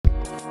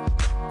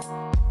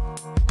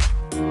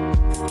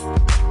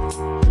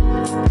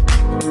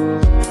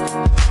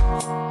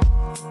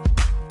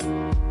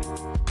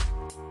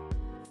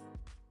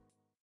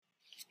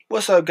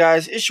What's up,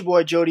 guys? It's your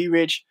boy Jody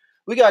Rich.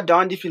 We got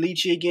Don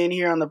DeFelice again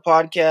here on the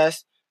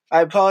podcast.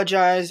 I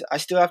apologize. I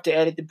still have to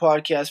edit the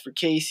podcast for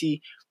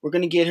Casey. We're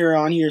going to get her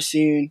on here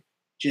soon.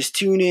 Just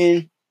tune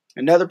in.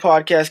 Another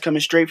podcast coming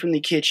straight from the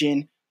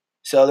kitchen.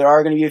 So there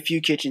are going to be a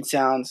few kitchen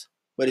sounds,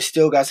 but it's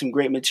still got some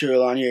great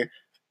material on here.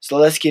 So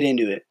let's get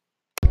into it.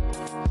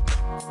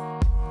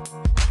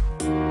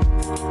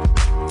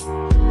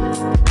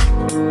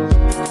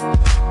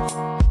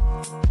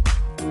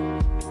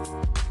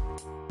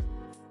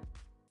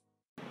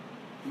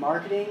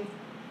 Marketing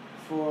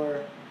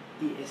for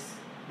the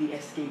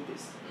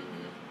escapists.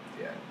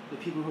 Mm-hmm. Yeah. The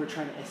people who are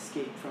trying to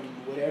escape from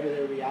whatever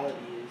their reality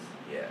is.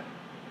 Yeah.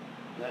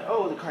 Like,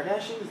 oh, the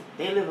Kardashians,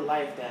 they live a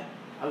life that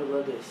I would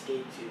love to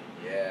escape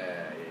to.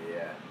 Yeah.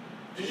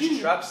 Did Just you-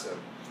 traps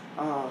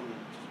them.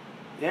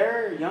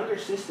 Their younger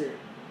sister,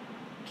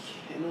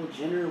 Kendall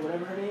Jenner,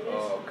 whatever her name is,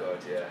 Oh god,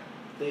 yeah.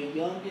 the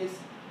youngest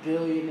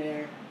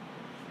billionaire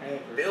ever.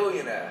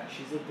 Billionaire.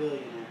 She's a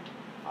billionaire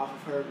off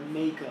of her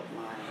makeup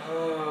line.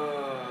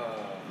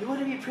 Oh You want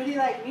to be pretty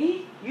like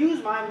me?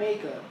 Use my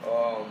makeup.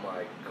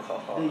 my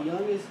god. The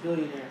youngest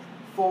billionaire.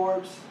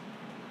 Forbes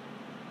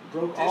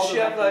broke all Did the she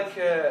have records.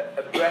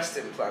 like a breast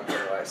implant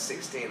at like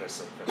 16 or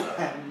something I like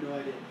that? have no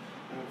idea.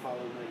 I don't follow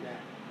them like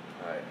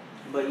that. Right.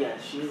 But yeah,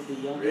 she is the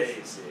youngest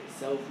Crazy.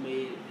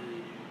 self-made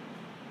billionaire.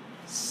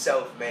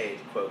 Self-made,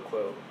 quote,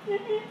 quote.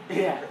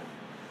 Yeah.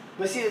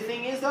 But see, the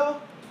thing is,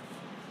 though,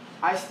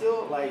 I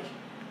still, like,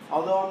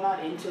 although I'm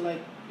not into,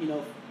 like, you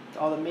know,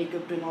 all the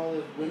makeup and all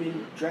the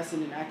women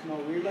dressing and acting all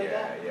weird like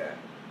that, Yeah.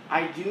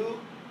 I do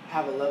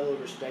have a level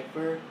of respect for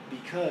her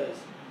because,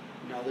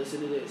 now listen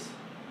to this,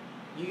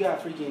 you got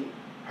freaking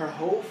her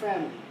whole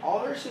family, all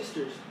her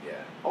sisters, Yeah.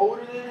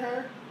 older than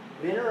her,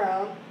 been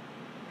around,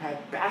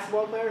 had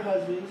basketball player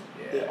husbands,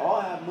 Yeah. they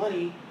all have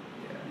money,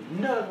 Yeah.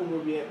 none of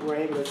them were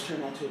able to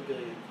turn that to $1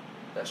 billion.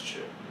 That's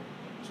true.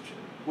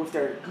 With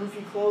their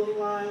goofy clothing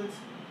lines,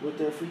 with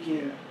their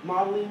freaking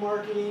modeling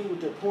marketing, with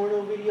their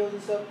porno videos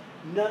and stuff,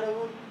 none of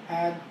them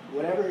had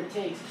whatever it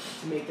takes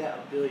to make that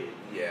 $1 billion.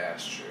 Yeah,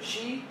 that's true.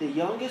 She, the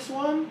youngest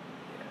one,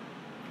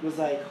 Yeah. was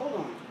like, hold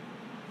on,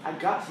 I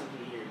got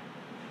something here.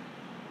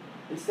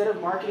 Instead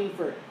of marketing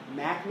for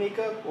MAC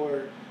makeup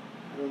or,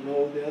 I don't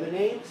know the other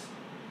names,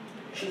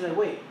 she's like,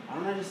 wait, why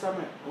don't I just start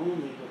my own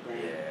makeup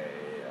brand?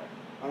 Yeah.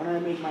 Why don't I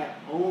make my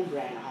own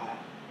brand hot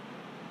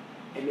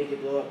and make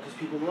it blow up? Because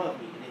people love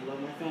me and they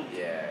love my family.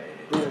 Yeah.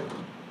 Boom.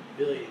 $1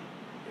 billion.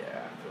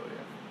 Yeah, I feel you.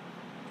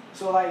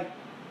 So, like,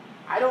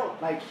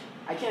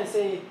 I can't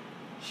say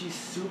she's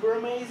super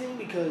amazing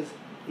because,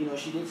 you know,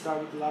 she did start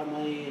with a lot of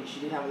money and she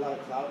did have a lot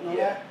of clout and all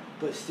that.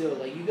 But still,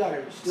 like, you gotta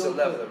It's a still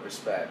level of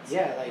respect.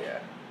 Yeah, like,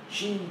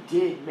 she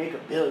did make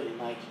 $1 billion.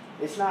 Like,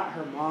 it's not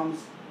her mom's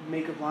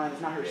makeup line,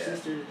 it's not her Yeah.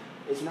 sister's,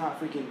 it's not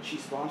freaking,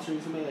 she's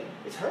sponsoring somebody, like,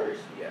 it's hers.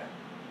 Yeah.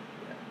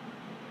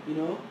 You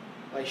know?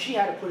 Like, she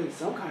had to put in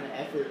some kind of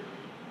effort.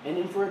 And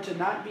then for it to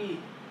not be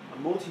a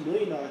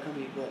multi-million-dollar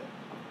company, but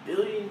 $1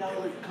 billion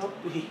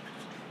company,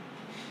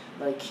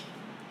 like,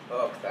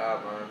 Fuck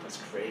that, man. That's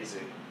crazy.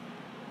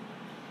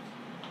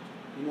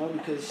 you know, It's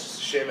because, just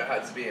a shame it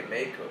had to be in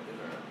makeup,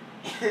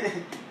 isn't it?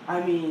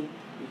 I mean,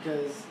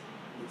 because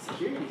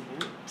insecurities,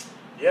 man.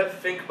 You ever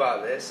think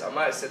about this? I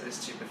might have said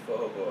this to you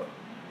before, but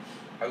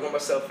I got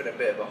myself in a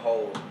bit of a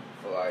hole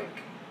for like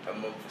a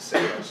month or so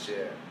last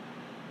year.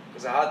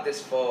 Because I had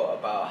this thought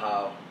about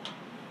how,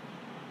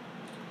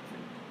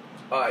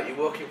 alright, you're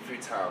walking through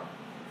town,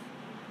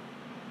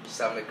 just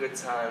having a good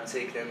time,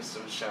 taking in the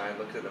sunshine,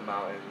 looking at the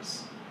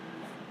mountains.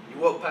 You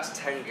walk past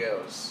 10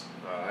 girls,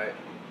 alright?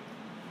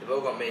 They've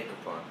all got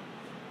makeup on.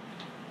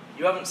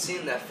 You haven't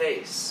seen their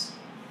face.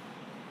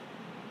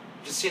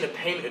 You've just seen a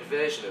painted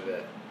version of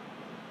it.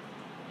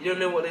 You don't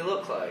know what they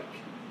look like.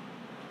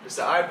 Because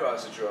their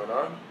eyebrows are drawn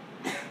on,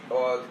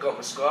 or they've got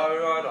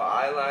mascara on, or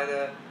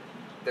eyeliner,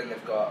 then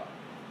they've got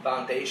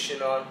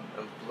foundation on,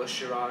 and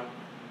blusher on.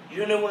 You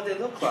don't know what they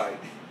look like.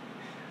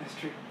 That's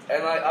true.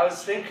 And like, I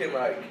was thinking,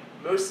 like,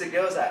 most of the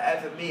girls I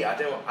ever meet, I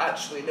don't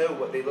actually know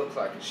what they look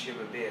like as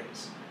human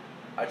beings.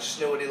 I just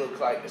know what they look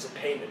like as a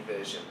painted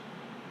version.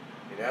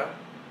 You know?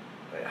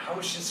 Like, how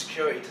much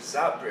insecurity does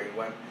that bring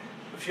when,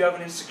 if you have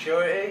an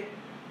insecurity,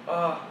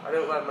 oh, I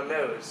don't like my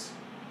nose.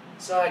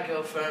 Sorry,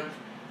 girlfriend,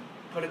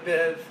 put a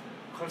bit of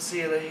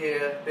concealer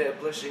here, a bit of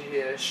blusher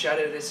here,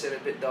 shadow this in a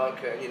bit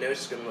darker, and your nose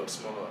is going to look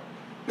smaller.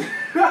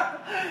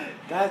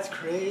 That's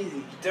crazy.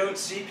 You don't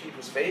see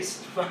people's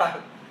faces,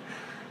 man.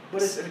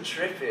 But It's so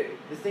trippy.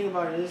 the thing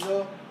about it is,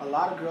 though, a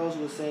lot of girls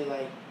will say,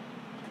 like,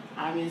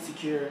 I'm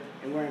insecure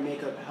and wearing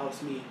makeup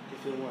helps me to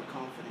feel more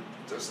confident.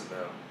 Doesn't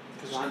know.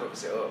 Because Just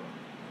covers it up.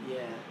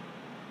 Yeah.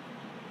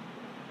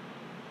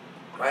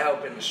 Might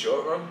help in the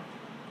short run,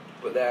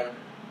 but then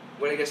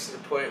when it gets to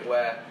the point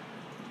where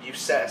you've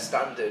set a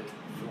standard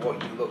for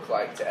what you look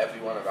like to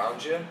everyone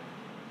around you,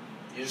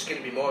 you're just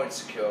going to be more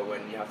insecure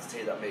when you have to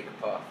take that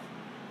makeup off.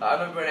 I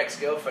remember an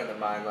ex-girlfriend of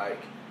mine, like,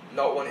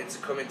 not wanting to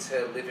come into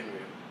her living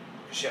room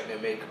because she had no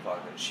makeup on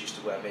and she used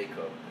to wear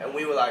makeup. And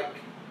we were like,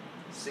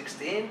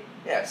 16?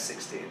 Yeah,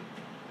 16.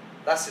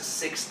 That's at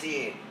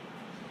 16.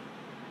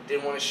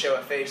 didn't want to show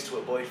her face to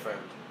her boyfriend.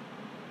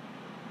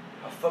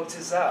 How fucked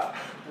is that?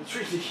 That's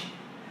ridiculous.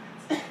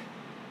 That's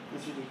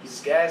It ridiculous.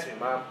 scares me,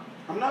 man.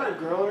 I'm not a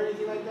girl or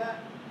anything like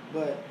that,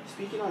 but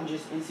speaking on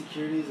just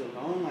insecurities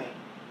alone, like,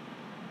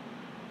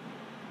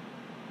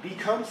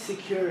 become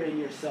secure in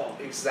yourself.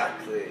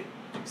 Exactly.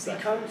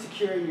 Become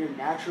secure in your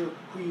natural,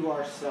 who you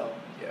are self.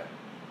 Yeah.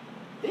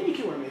 Then you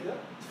can wear makeup.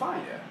 It's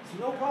fine. Yeah. It's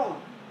no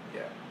problem.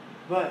 Yeah.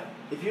 But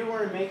if you're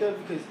wearing makeup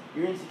because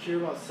you're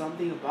insecure about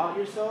something about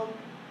yourself,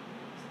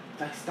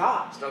 like,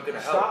 stop. It's not gonna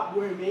help. Stop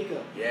wearing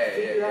makeup.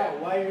 Figure out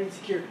why you're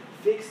insecure.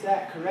 Fix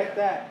that. Correct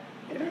that.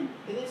 And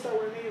then start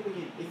wearing makeup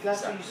again. If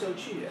that's what you so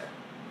choose.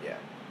 Yeah.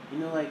 You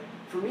know, like,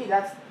 for me,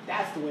 that's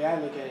the way I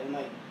look at it. And,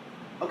 like,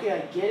 okay, I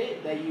get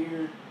it that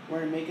you're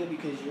wearing makeup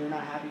because you're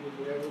not happy with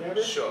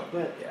whatever. Sure.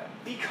 But yeah.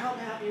 become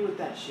happy with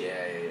that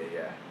shit.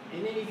 Yeah.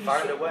 And then if you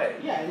find a way.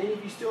 Yeah, and then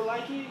if you still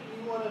like it,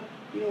 you wanna,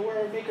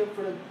 wear makeup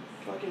for the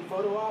fucking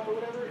photo op or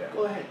whatever,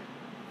 go ahead.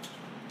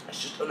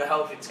 It's just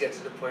unhealthy to get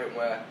to the point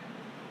where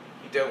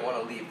you don't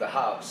want to leave the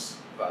house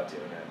without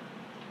doing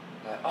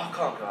it. Like, I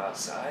can't go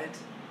outside.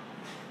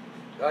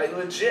 Like,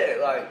 legit,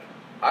 like,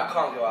 I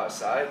can't go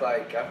outside,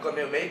 like, I've got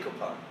no makeup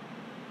on.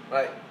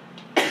 Like,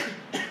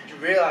 you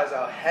realise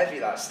how heavy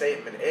that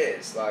statement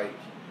is, like,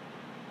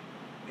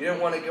 you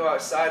don't want to go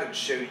outside and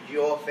show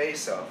your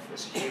face off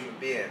as a human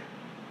being.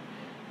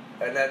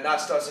 And then that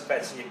starts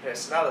affecting your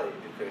personality,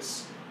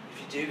 because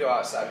if you do go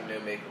outside with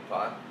no makeup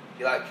on,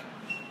 you're like,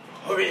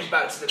 hurrying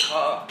back to the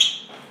car.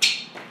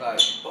 Like,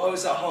 oh,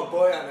 is that hot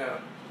boy I know?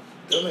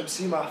 Don't let him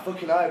see my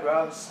fucking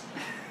eyebrows.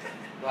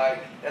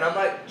 Like, and I'm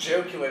like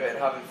joking with it and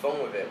having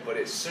fun with it, but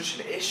it's such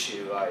an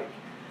issue, like,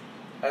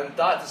 and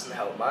that doesn't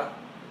help, man.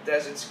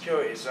 There's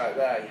insecurities right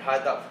there. You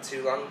hide that for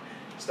too long,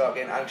 you start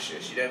getting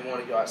anxious. You don't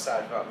want to go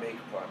outside without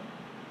makeup on.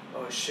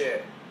 Oh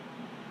shit,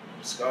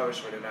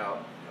 mascara's running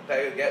out. I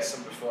better go get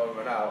some before I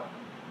run out.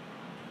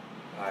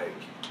 Like,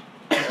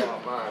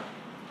 oh man.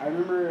 I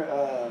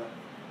remember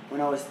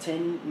when I was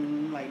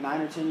 9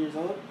 or 10 years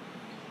old,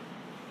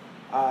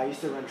 I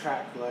used to run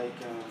track, like,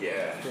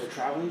 for a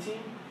traveling team.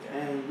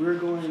 And we were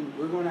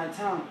going out of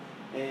town,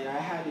 and I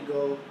had to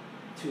go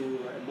to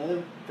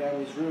another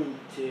family's room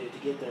to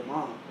get their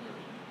mom.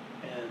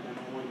 And my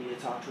mom wanted me to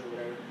talk to her or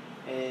whatever.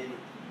 And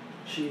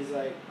she's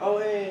like, oh,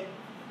 hey,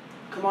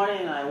 come on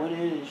in. And I went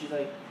in, and she's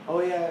like, oh,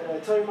 yeah,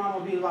 tell your mom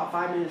I'll be about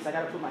 5 minutes. I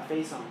got to put my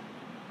face on.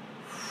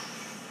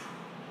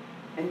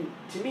 And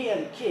to me,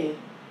 as a kid,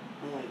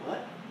 I'm like, what?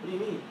 What do you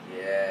mean?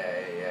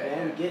 I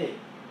don't get it.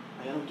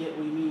 I don't get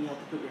what you mean you have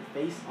to put your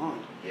face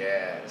on.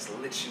 Yeah, it's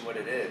literally what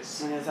it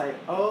is. And it's like,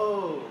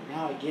 oh,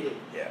 now I get it.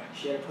 Yeah.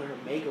 She had to put her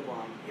makeup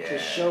on to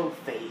show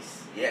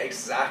face. Yeah,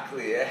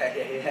 exactly. Yeah.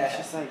 It's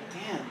just like,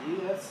 damn,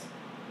 dude, that's...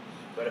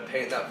 Gotta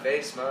paint that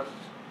face, man.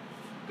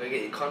 Gotta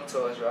get your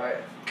contours right.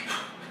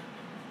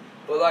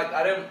 But, like,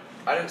 I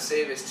don't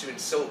say this to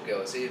insult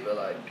girls either.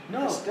 Like,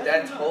 no,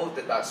 they're told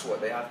that that's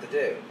what they have to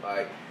do.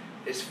 Like,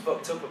 it's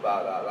fucked up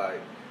about that.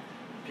 Like,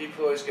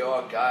 people always go,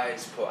 oh,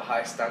 guys put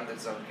high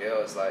standards on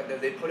girls. Like, no,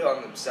 they put it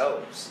on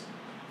themselves.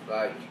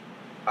 Like,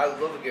 I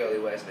love a girl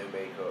who wears no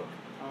makeup.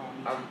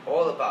 I'm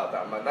all about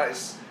that, man.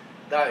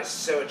 That is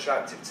so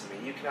attractive to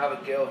me. You can have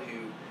a girl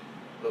who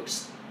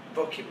looks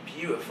fucking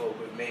beautiful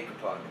with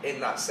makeup on,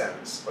 in that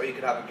sense. Or you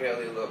can have a girl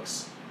who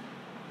looks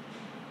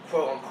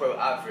quote-unquote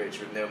average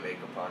with no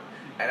makeup on.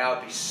 And I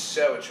would be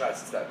so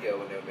attracted to that girl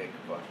with no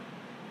makeup on.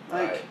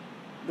 Like,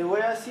 the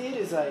way I see it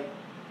is like,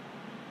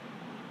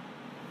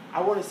 I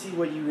want to see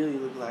what you really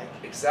look like.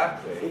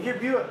 Exactly. If you're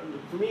beautiful,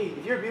 for me,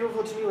 if you're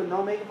beautiful to me with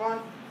no makeup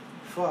on,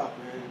 fuck,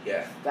 man.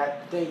 Yeah.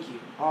 Thank you.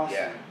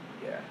 Awesome.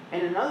 Yeah.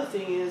 And another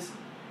thing is,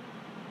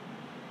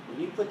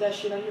 when you put that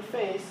shit on your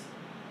face,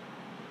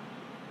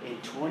 in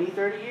 20,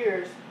 30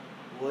 years,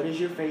 what is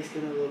your face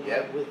going to look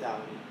like without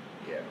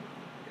it?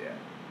 Yeah.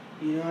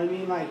 You know what I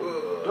mean? Like,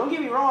 don't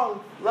get me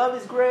wrong, love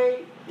is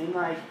great, and,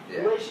 like,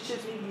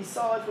 relationships need to be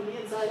solid from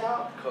the inside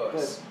out. Of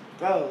course.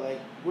 But, bro, like,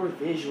 we're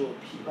visual.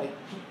 Like,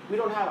 we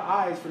don't have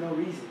eyes for no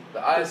reason.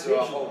 The eyes are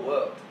our whole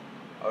world.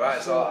 Our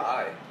eyes are our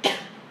eye.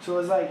 So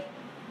it's like,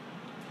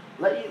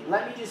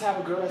 let me just have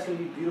a girl that's going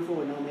to be beautiful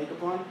with no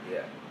makeup on.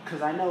 Yeah.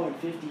 Because I know in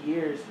 50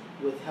 years,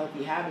 with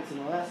healthy habits and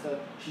all that stuff,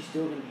 she's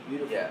still going to be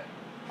beautiful. Yeah.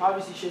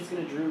 Obviously, shit's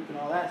going to droop and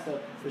all that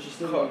stuff, but she's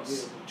still going to be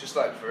beautiful. Just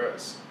like for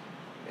us.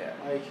 Yeah.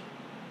 Like,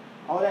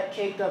 all that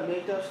caked up,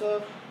 maked up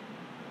stuff,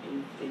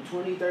 in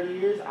 20, 30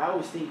 years, I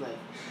always think, like,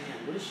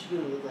 man, what is she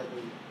going to look like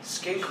when...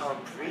 Skin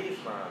can't breathe,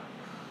 man.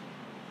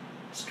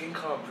 Skin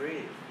can't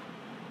breathe.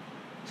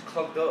 It's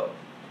clogged up.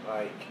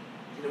 Like,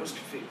 you know, it must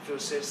feel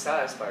so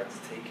satisfying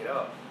to take it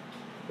off.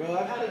 Bro,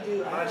 I've had to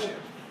do... Imagine.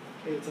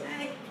 Hey, what's up?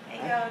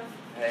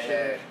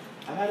 Hey.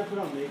 I've had to put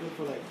on makeup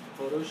for, like,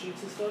 photo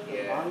shoots and stuff,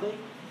 like modeling.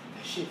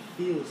 That shit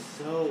feels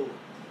so,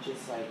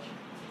 just, like,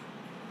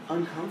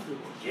 uncomfortable.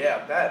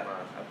 Yeah, I bet,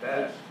 man. I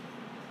bet.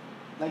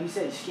 Like you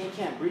said, skin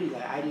can't breathe.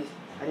 Like, I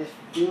just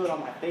feel it on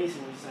my face,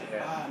 and it's like,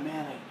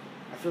 man, like,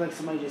 I feel like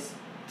somebody just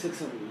took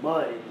some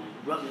mud and,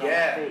 like, rubbed it on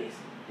my face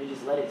and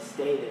just let it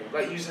stay there.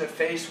 Like using a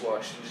face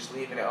wash and just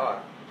leaving it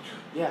on.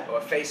 Yeah. Or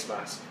a face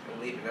mask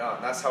and leaving it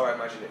on. That's how I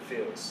imagine it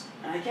feels.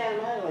 And I can't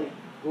imagine like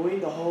going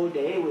the whole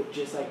day with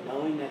just like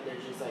knowing that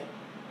there's just like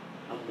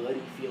a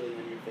muddy feeling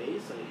on your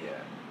face, like Yeah.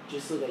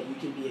 just so that you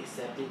can be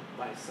accepted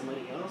by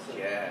somebody else. Like,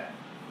 Yeah.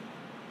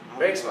 I don't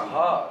Breaks know. my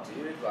heart,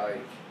 dude.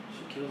 Like,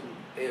 She kills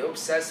me. it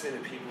upsets me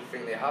that people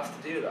think they have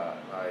to do that,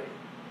 like,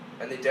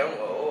 and they don't at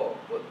all.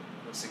 But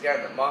once again,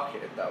 they're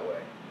marketed that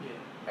way.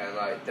 Yeah. And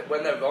like,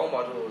 when their role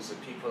models are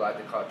people like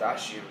the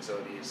Kardashians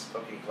or these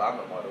fucking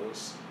glamour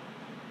models,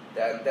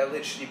 then they're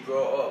literally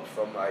brought up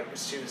from like as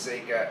soon as they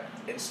get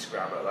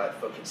Instagram at like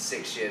fucking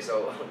 6 years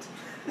old.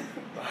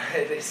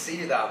 Like, they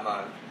see that,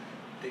 man.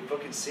 They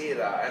fucking see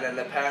that, and then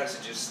their parents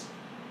are just,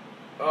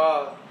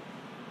 oh,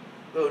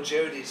 little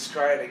Jodie's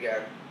crying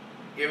again.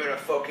 Give her a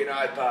fucking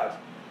iPad.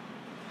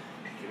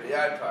 Give her the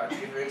iPad.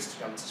 Give her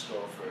Instagram to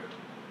scroll through.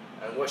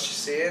 And what's she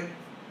seeing?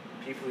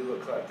 People who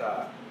look like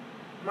that.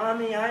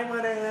 Mommy, I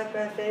want to have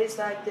my face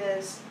like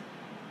this.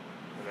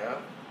 You know?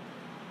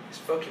 It's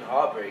fucking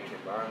heartbreaking,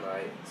 man.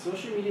 Like,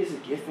 Social media is a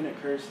gift and a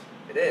curse.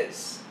 it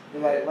is.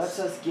 It like lets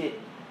us get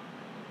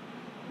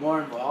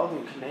more involved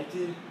and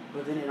connected,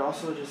 but then it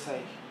also just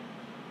like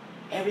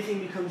everything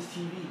becomes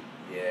TV.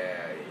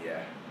 Yeah.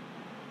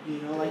 You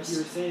know, like you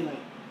were saying, like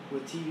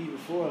with TV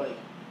before, like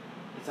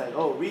it's like,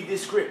 oh, read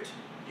this script,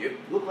 Yep.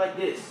 look like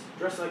this,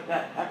 dress like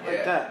that, act Yeah.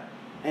 like that,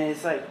 and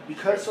it's like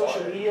because It's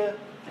social hard. media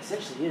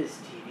essentially is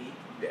TV.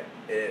 Yeah,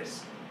 it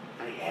is.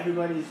 Like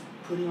everybody's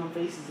putting on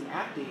faces and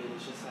acting, and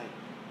it's just like,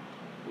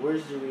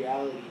 where's the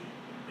reality?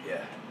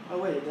 Yeah. Oh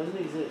wait, it doesn't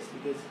exist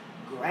because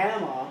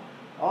grandma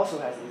also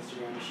has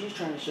Instagram and she's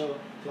trying to show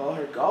to all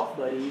her golf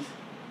buddies,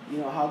 you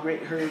know, how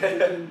great her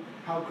freaking,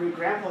 how great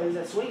grandpa is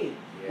at swinging.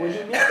 Yeah. When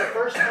he missed the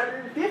first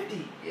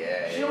 150.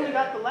 Yeah. She only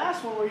got the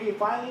last one where he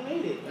finally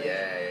made it. Like,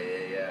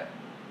 Yeah.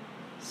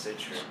 So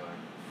true,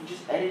 man.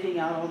 just editing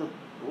out all the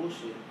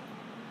bullshit.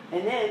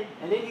 And then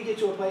you get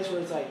to a place where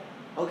it's like,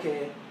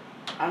 okay,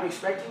 I'm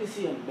expecting to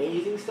see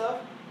amazing stuff,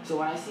 so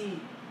when I see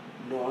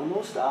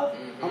normal stuff,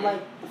 Mhm. I'm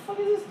like, the fuck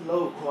is this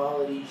low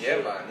quality Yeah,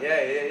 shit? man. Yeah,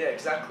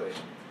 exactly.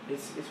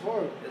 It's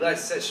horrible. It like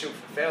sets you up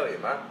for failure,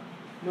 man.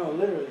 No,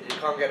 literally. You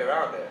can't get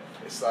around it.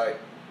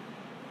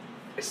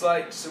 It's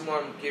like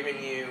someone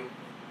giving you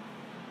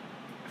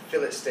a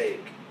fillet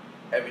steak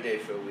every day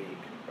for a week,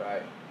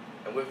 right?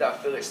 And with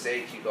that fillet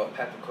steak, you got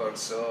peppercorn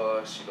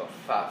sauce, you got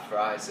fat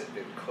fries that have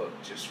been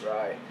cooked just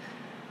right,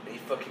 and you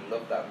fucking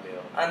love that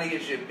meal. And he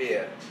gives you a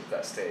beer with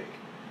that steak.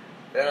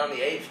 Then on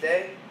the 8th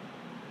day,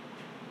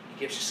 he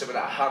gives you some of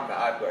that ham that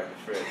I've got in the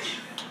fridge.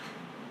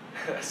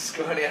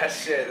 Scrawny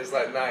ass shit, there's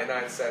like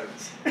 99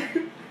 cents.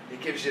 He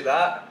gives you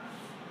that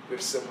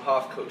with some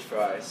half-cooked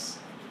fries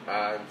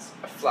and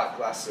a flat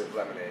glass of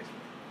lemonade.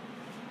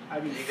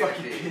 I'd be You're gonna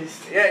fucking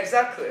pissed. Yeah,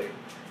 exactly.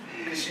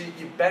 Because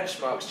your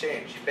benchmarks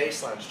change, your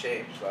baselines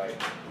change. Like,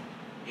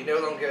 you're no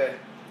longer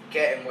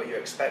getting what you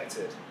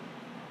expected.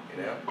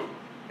 You know,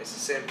 it's the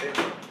same thing.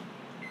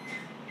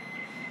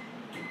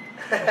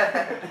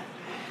 That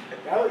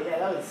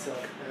would suck.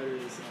 That would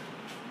really suck.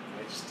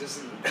 It just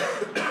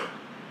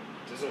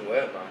doesn't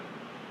work, man.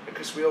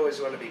 Because we always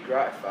want to be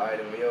gratified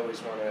and we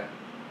always want to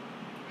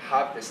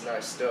have this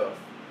nice stuff.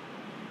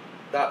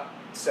 That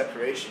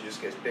separation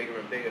just gets bigger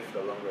and bigger for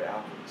the longer it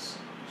happens.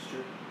 It's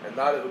true. And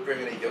now that we're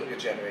bringing a younger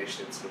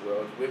generation into the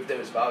world with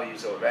those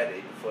values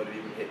already before they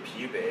even hit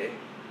puberty,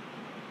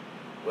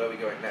 where are we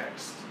going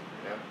next?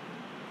 You know?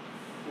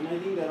 And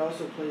I think that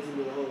also plays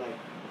into the whole like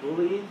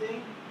bullying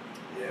thing.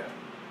 Yeah.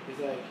 It's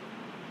like,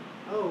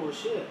 oh well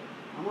shit,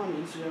 I'm on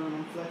Instagram and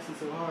I'm flexing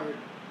so hard.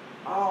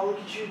 Oh, look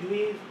at you,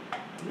 dweeb.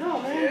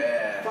 No man.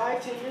 Yeah.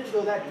 5-10 years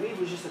ago that dweeb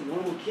was just a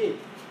normal kid.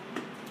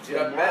 Dude,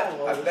 But now,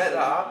 all I of a bet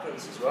that sudden-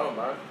 happens as well,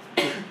 man.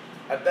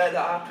 I bet that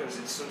happens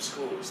in some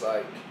schools.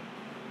 Like,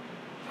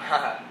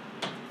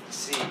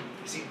 you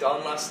see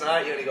Don last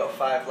night? He only got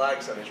 5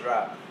 likes on his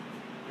rap.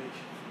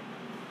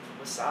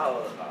 What's that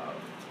all about?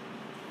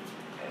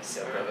 Yeah, it's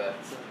so brother.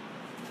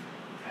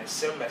 It's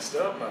so messed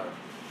up, man.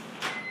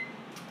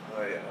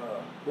 Oh yeah.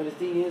 Oh. But the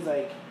thing is,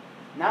 like,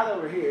 now that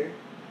we're here,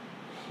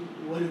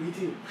 what do we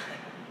do?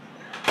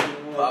 You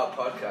know, Wow,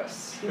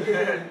 podcasts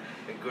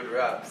and good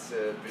raps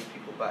to bring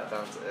people back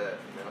down to earth,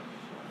 you know,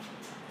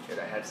 get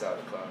their heads out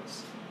of the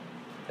clouds.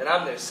 And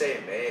I'm no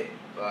saint, mate.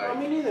 Like, I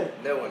mean, neither.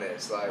 no one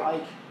is.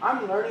 Like,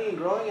 I'm learning and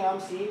growing and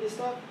I'm seeing this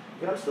stuff,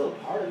 but I'm still a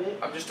part of it.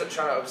 I'm just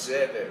trying to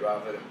observe it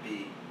rather than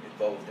be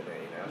involved in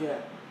it, you know. Yeah.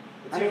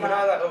 But dude, when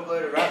I like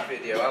upload a rap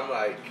video, I'm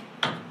like,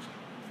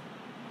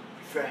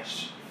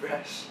 fresh.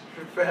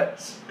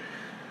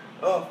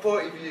 Oh,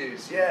 40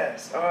 views,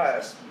 yes. Alright,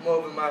 that's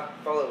more than my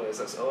followers,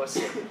 that's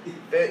awesome.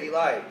 30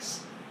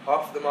 likes,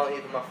 half of them aren't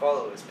even my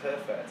followers,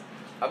 perfect.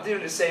 I'm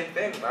doing the same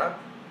thing, man.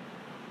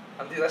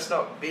 Let's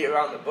not beat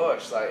around the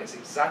bush, like, it's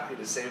exactly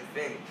the same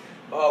thing.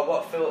 Oh,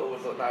 what filter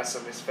would look nice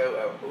on this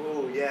photo?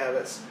 Oh, yeah,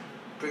 let's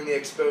bring the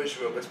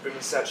exposure up, let's bring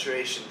the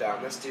saturation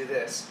down, let's do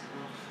this.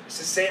 It's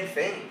the same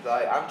thing,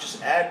 like, I'm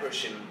just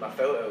airbrushing my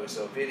photos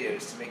or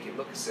videos to make it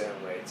look a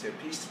certain way, to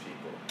appease to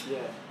people. Yeah.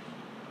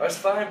 Oh, it's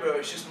fine, bro,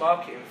 it's just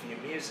marketing for your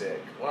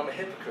music. Well, I'm a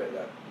hypocrite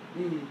then,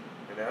 Mm.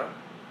 you know?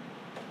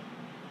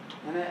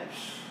 And yeah.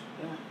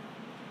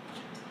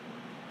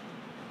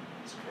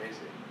 It's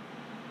crazy.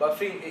 But I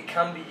think it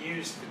can be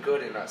used for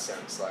good in that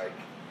sense. Like,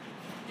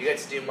 you get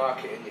to do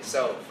marketing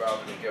yourself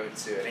rather than going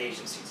to an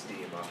agency to do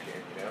your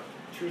marketing, you know?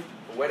 True.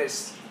 But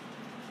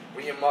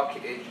when you're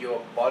marketing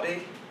your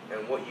body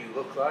and what you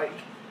look like,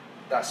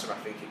 that's when I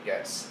think it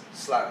gets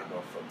slightly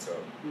more fucked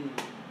up.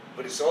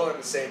 But it's all in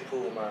the same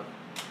pool, man.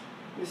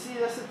 You see,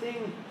 that's the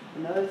thing.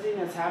 Another thing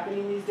that's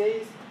happening these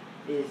days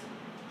is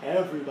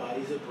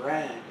everybody's a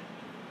brand.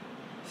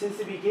 Since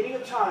the beginning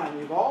of time,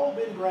 we've all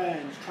been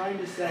brands trying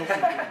to sell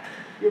something.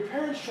 Your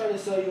parents try to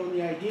sell you on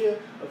the idea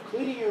of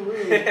cleaning your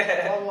room,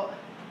 blah, blah.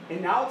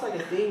 And now it's like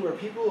a thing where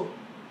people,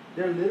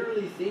 they're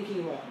literally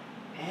thinking about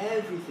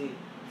everything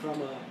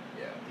from a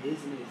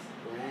business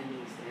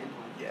branding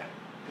standpoint. Yeah.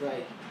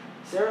 Like,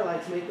 Sarah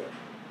likes makeup.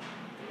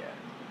 Yeah.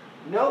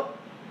 Nope.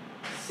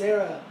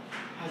 Sarah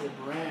has a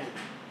brand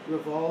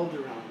revolved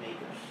around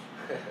makeup.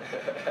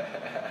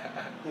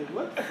 Like,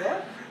 what the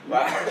fuck?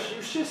 Wow. She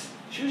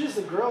was just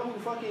a girl who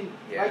fucking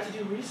liked to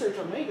do research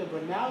on makeup,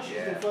 but now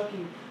she's the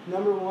fucking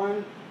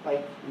 #1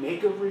 like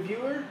makeup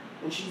reviewer,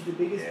 and she's the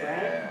biggest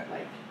brand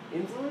like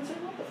influencer.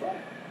 What the fuck?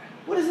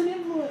 What is an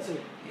influencer?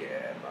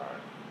 Yeah, man.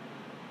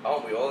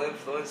 Aren't we all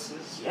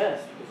influencers?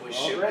 Yes, because we we're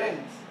all should brands.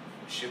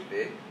 be. We should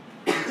be.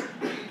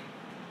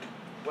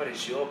 What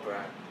is your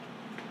brand?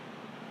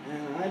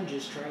 And I'm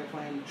just trying to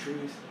find the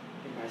truth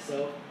in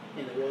myself,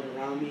 in the world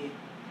around me,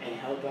 and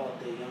help out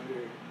the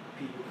younger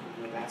people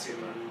coming up after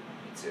me.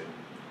 Me too.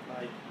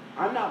 Like,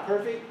 I'm not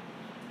perfect,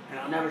 and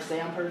I'll never say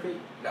I'm perfect.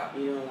 No.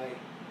 You know, like,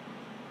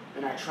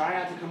 and I try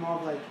not to come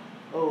off like,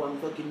 oh, I'm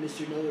fucking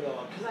Mr.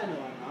 Know-It-All, because I know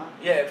I'm not.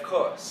 Yeah, of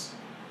course.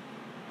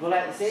 But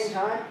at the same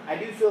time, I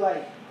do feel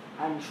like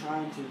I'm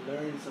trying to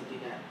learn something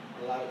that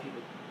a lot of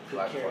people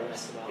could care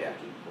less about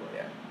looking for.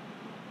 Yeah.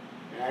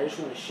 And I just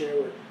want to share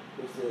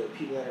with the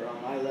people that are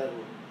on my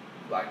level.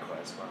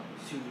 Likewise, man.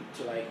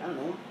 To like, I don't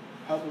know,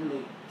 help them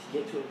to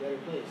get to a better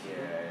place.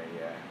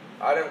 Yeah.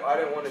 I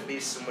don't want to be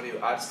somebody who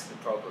adds to the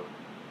problem.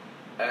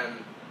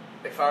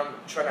 If I'm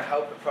trying to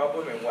help the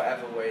problem in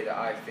whatever way that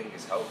I think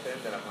is helping,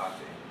 then I'm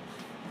happy.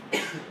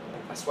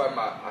 That's why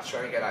I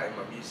try and get that in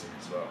my music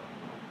as well.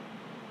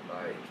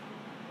 Like,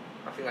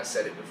 I think I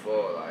said it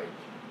before, like,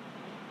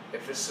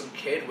 if there's some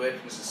kid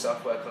working as a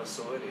software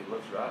consultant who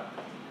loves rap,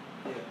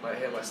 might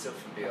hear my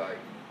stuff and be like,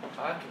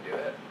 I can do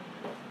it.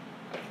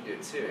 I can do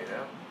it too, you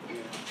know?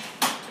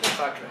 And if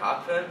that can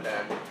happen,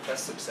 then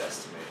that's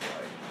success to me.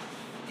 Like,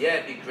 yeah,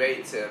 it'd be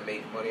great to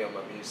make money on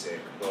my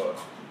music, but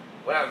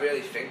when I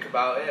really think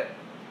about it,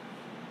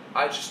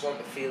 I just want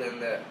the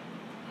feeling that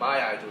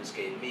my idols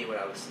gave me when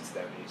I listened to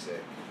their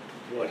music,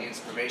 or the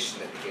inspiration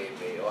that they gave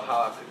me, or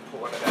how I could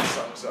put one of their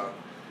songs on,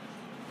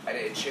 and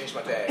it'd change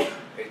my day.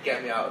 It'd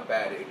get me out of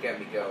bed, it'd get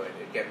me going,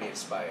 it'd get me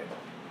inspired.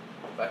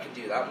 If I can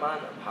do that, man,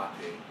 I'm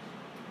happy.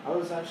 I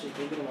was actually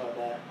thinking about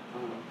that,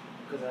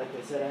 because like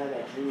I said, I had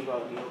that dream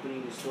about me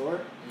opening the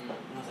store, and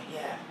I was like,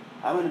 yeah,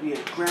 I want to be a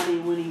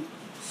Grammy-winning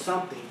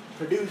something,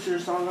 producer,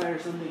 songwriter,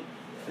 something.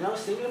 And I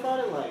was thinking about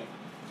it like,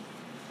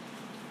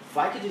 if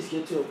I could just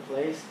get to a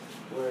place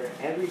where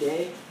every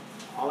day,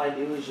 all I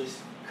do is just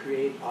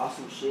create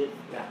awesome shit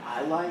that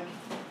I like,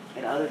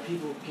 and other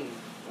people can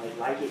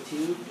like it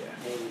too,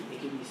 and it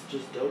can be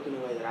just dope in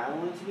the way that I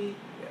want it to be,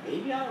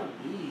 maybe I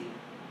don't need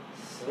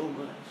so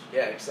much.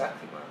 Yeah,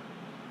 exactly, man.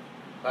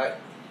 Like,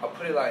 I'll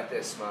put it like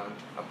this, man.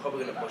 I'm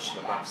probably going to butcher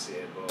the maths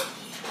here, but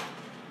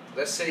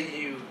let's say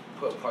you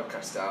put a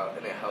podcast out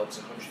and it helps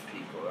 100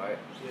 people, right?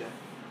 Yeah.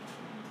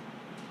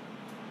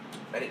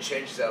 And it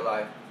changes their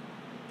life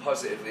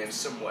positively in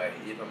some way,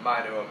 either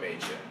minor or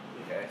major,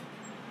 okay?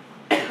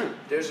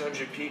 There's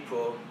 100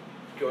 people,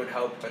 go and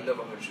help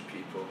another 100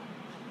 people,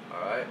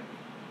 alright?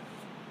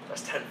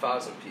 That's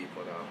 10,000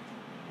 people now.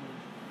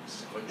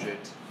 It's 100.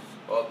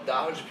 Well,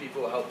 that 100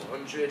 people will help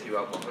 100, you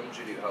help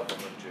 100, you help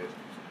 100.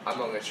 I'm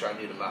not going to try and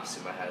do the maths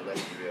in my head,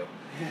 let's be real.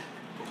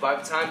 But by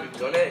the time you've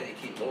done it and you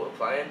keep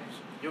multiplying,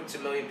 you're up to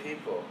 1 million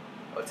people,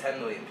 or 10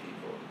 million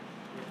people.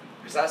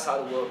 Because that's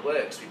how the world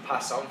works, we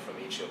pass on from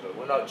each other.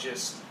 We're not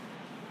just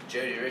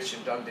Jody Rich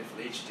and Don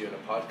DeFelici doing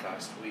a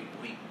podcast. We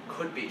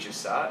could be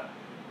just that,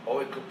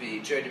 or it could be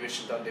Jody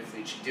Rich and Don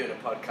DeFelici doing a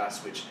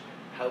podcast which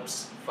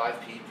helps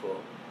 5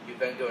 people. You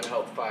then go and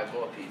help 5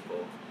 more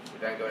people. You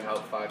then go and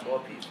help 5 more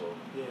people.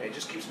 Yeah. And it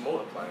just keeps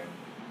multiplying.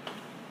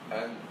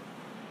 And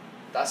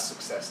that's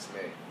success to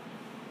me.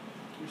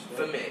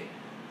 For me.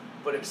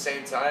 But at the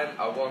same time,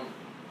 I want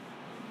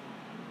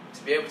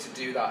to be able to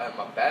do that at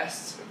my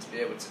best, and to be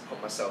able to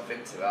put myself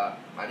into that,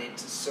 I need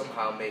to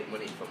somehow make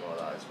money from all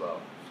that as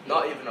well.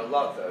 Not even a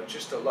lot though,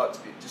 just a lot,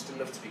 just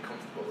enough to be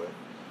comfortable with.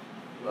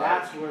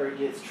 That's where it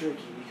gets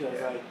tricky, because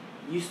like,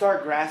 you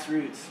start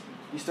grassroots,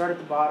 you start at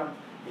the bottom,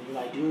 and you're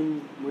like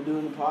we're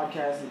doing the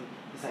podcast, and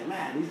it's like,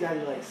 man, these guys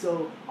are like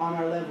so on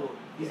our level,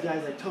 these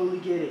guys like totally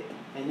get it,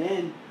 and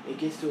then it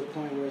gets to a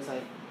point where it's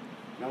like,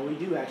 no, we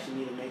do actually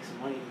need to make some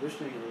money. We're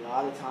spending a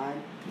lot of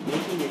time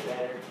making it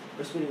better.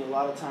 We're spending a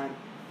lot of time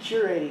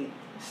curating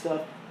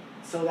stuff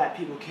so that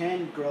people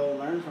can grow and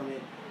learn from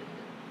it.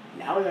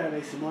 Now we gotta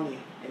make some money,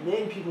 and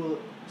then people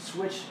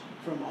switch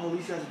from, oh,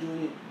 these guys are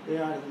doing it,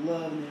 they're out of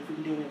love and they're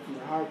freaking doing it from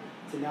their heart,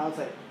 to now it's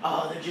like,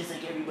 oh, they're just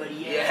like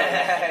everybody else.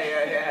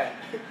 Yeah.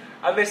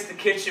 I missed the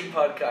kitchen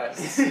podcast.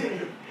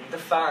 The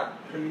fan.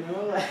 You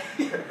know,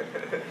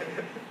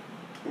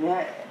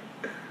 like,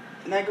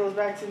 and that goes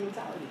back to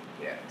mentality.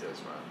 Yeah, it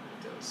does, man.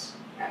 It does.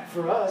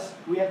 For us,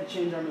 we have to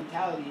change our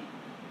mentality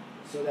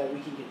so that we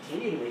can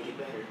continue to make it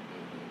better,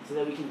 so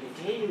that we can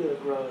continue to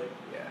grow it.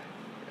 Yeah.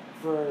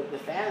 For the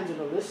fans or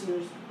the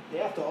listeners, they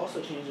have to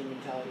also change their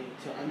mentality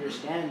to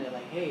understand that,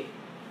 like, hey,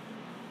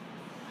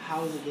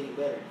 how is it getting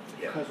better?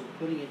 Yeah. Because we're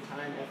putting in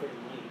time, effort,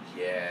 and money.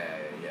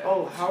 Yeah.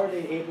 Oh, how are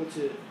they able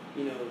to,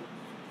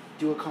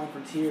 do a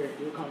conference here,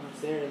 do a conference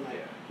there, and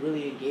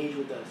really engage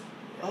with us?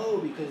 Yeah. Oh,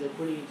 because they're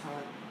putting in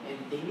time, and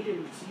they need to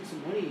receive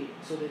some money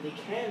so that they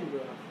can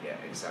grow. Yeah,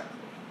 exactly.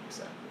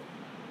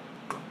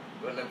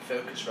 Run them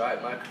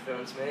Focusrite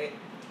microphones, mate.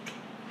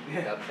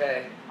 They'll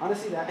pay.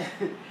 Honestly,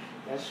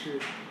 that's true.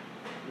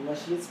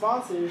 Unless you get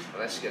sponsors.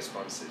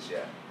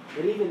 Yeah.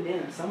 But even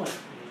then, someone's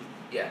paying.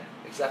 Yeah,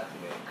 exactly,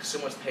 mate. Because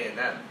someone's paying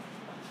them,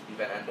 you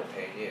better end up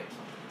paying you.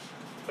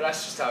 But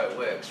that's just how it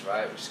works,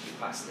 right? We just keep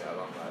passing it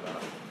along like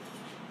that.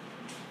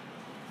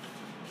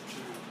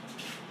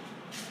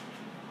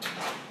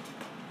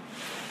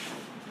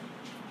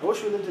 I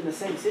wish we lived in the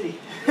same city.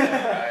 Yeah,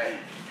 right.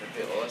 That'd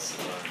be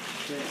awesome, man.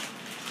 Yeah.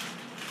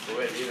 But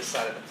we're at the other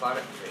side of the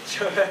planet from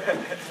each other.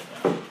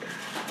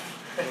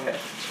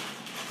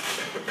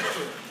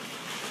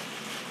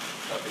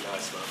 That'd be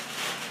nice, man.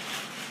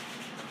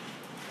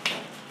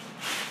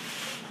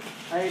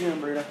 How you doing,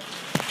 Brita?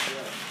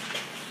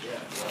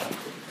 Yeah.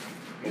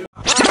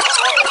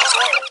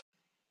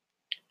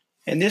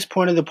 In this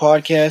point of the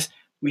podcast,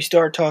 we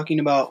start talking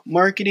about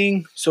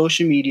marketing,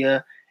 social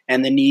media,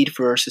 and the need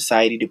for our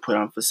society to put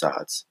on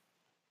facades.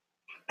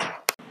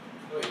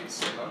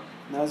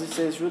 Now, as I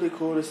say, it's really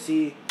cool to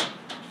see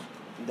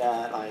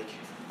that, like,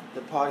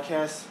 the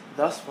podcast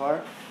thus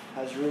far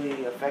has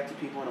really affected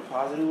people in a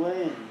positive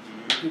way, and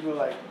people are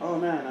like, oh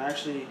man,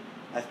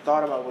 I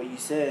thought about what you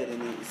said,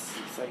 and it's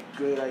like a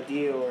good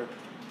idea, or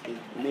it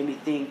made me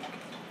think.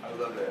 I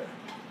love it.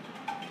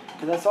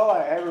 Because that's all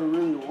I ever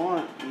really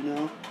want,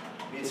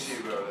 Me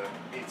too, brother.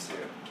 Me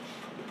too.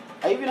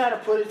 I even had to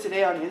put it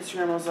today on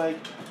Instagram. I was like,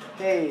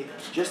 hey,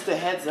 just a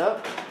heads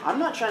up, I'm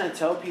not trying to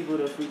tell people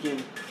to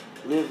freaking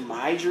live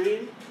my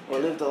dream or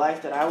live the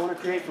life that I want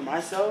to create for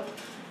myself.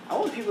 I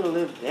want people to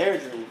live their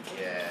dream.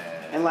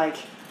 Yeah. And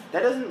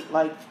that doesn't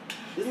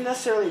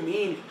necessarily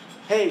mean,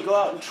 hey, go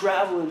out and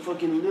travel and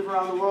fucking live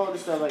around the world and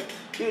stuff. Like,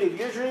 dude, if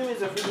your dream is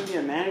to freaking be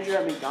a manager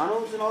at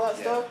McDonald's and all that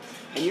stuff,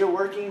 and you're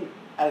working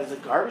as a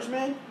garbage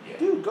man,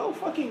 dude, go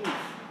fucking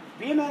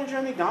be a manager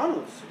at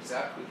McDonald's.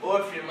 Exactly.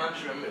 Or if you're a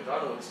manager at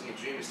McDonald's and your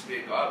dream is to be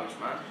a garbage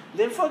man,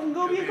 then fucking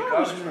go be a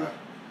garbage man.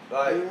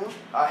 Like,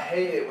 I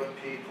hate it when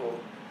people,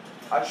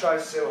 I try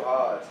so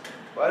hard,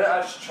 but I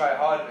don't actually try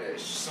hard at it,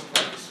 it's just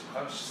something I do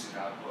subconsciously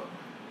now, but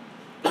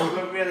you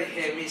won't really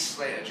hear me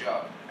slate a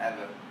job,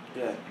 ever.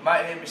 Yeah. You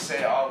might hear me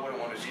say, oh, I wouldn't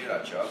want to do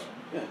that job.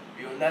 Yeah.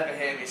 You'll never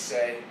hear me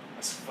say,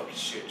 that's a fucking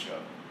shit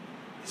job.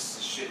 This is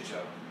a shit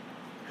job.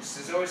 Because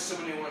there's always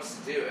someone who wants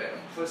to do it,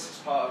 and plus it's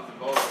part of the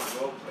role of the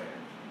role playing.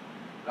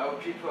 Now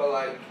when people are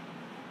like,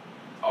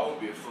 I won't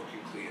be a fucking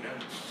cleaner.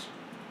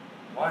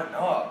 Why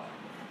not?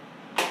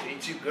 Are you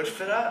too good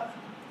for that?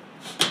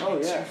 Oh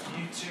yeah.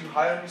 You too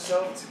high on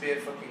yourself to be a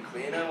fucking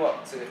cleaner?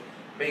 What, to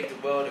make the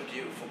world a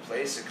beautiful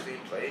place, a clean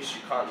place?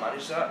 You can't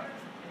manage that?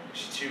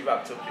 You're too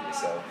wrapped up in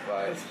yourself.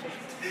 Like.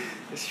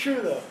 It's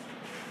true though.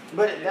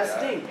 But that's the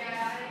thing.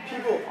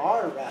 People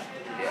are wrapped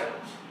in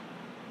themselves.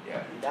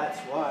 Yeah. And that's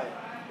why,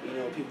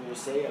 people will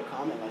say a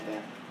comment like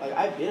that. Like,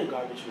 I've been a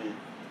garbage man.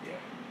 Yeah.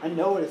 I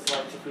know what it's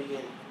like to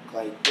freaking,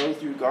 go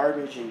through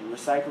garbage and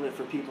recycle it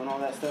for people and all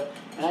that stuff.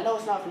 And I know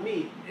it's not for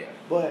me. Yeah.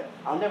 But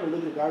I'll never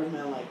look at a garbage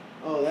man like,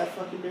 oh, that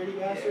fucking dirty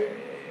bastard.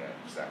 Yeah,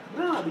 exactly.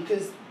 Nah,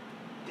 because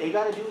they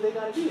gotta do what they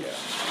gotta do.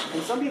 Yeah.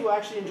 And some people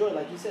actually enjoy it,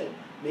 like you said,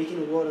 making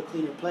the world a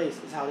cleaner place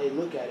is how they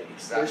look at it.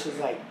 Exactly. Versus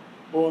like,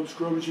 oh, I'm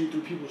scrummaging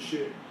through people's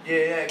shit.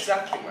 Yeah,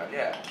 exactly, man,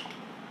 yeah.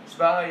 It's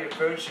about how you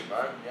approach it,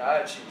 man. Your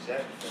attitude is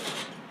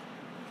everything.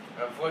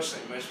 And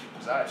unfortunately, most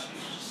people's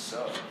attitudes just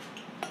suck.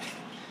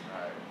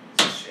 Right.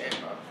 It's a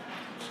shame, man.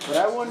 But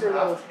I wonder It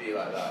doesn't though. have to be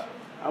like that.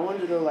 I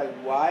wonder though, like,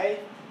 why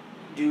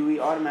do we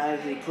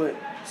automatically put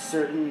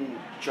certain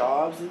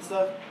jobs and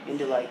stuff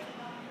into like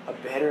a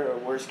better or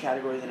worse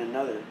category than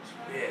another?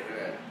 It's weird,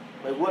 isn't it?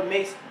 Like,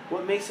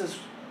 what makes us?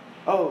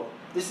 Oh,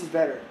 this is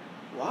better.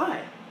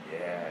 Why?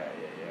 Yeah.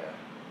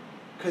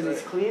 Because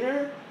it's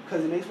cleaner.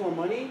 Because it makes more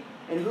money.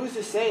 And who's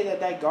to say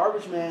that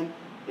garbage man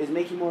is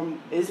making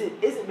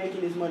isn't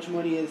making as much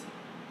money as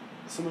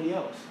somebody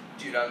else?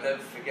 Dude, I'll never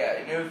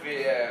forget. You know the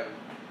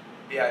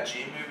B.I.G.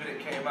 movie that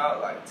came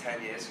out like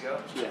 10 years ago?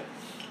 Yeah.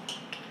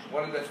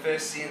 One of the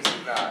first scenes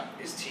in that,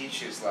 his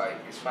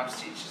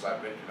maths teacher's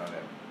like ripping on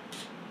him.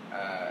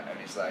 And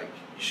he's like,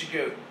 you should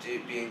go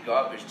be in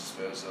garbage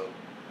disposal.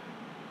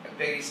 And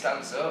Biggie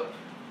stands up,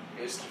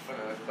 goes to the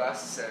front of the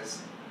class and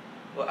says,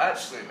 well,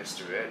 actually,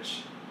 Mr.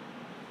 Rich,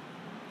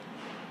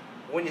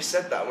 when you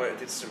said that, I went and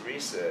did some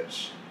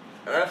research.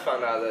 And I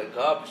found out that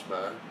garbage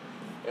man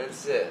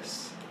earns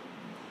this.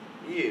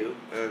 You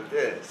earn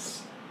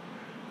this.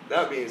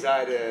 That means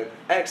I'd earn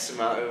X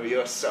amount over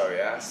your sorry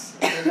ass.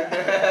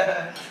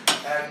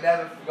 I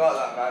never forgot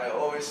that, man. It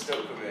always stuck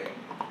with me.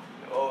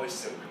 It always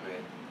stuck with me.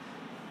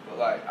 But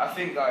like, I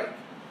think like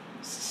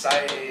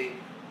society,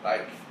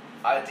 like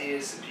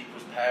ideas that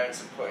people's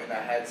parents have put in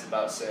their heads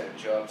about certain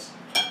jobs.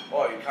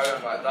 Oh, you carry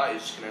on like that, you're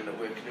just gonna end up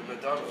working in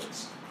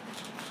McDonald's.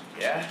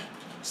 Yeah,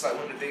 it's like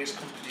one of the biggest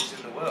companies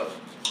in the world.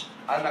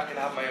 I'm not gonna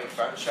have my own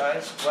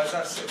franchise. Why's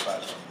that so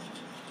bad?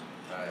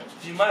 Right.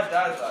 See, my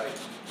dad, like,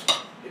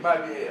 he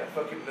might be a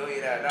fucking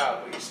millionaire now,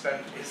 but he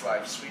spent his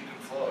life sweeping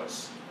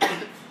floors.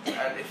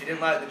 And if he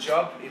didn't like the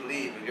job, he'd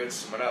leave and go to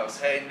someone else.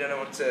 Hey, you don't know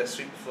what to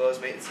sweep the floors,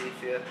 make the tea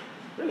for you?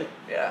 Really?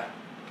 Yeah.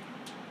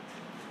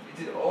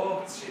 He did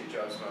all the cheap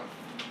jobs, man.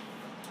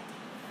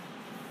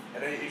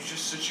 And he was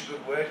just such a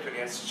good worker and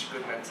he had such a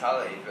good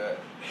mentality that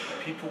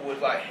people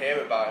would like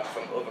hear about him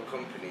from other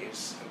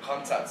companies and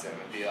contact him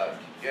and be like,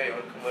 yeah, you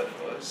want to come work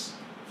for us?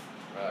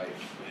 Like,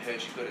 we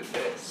heard you're good at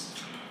this.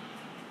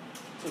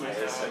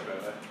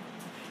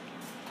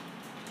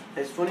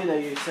 It's funny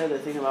that you said the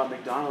thing about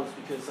McDonald's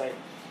because like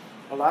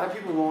a lot of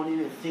people won't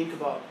even think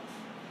about,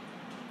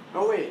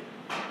 oh wait,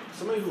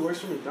 somebody who works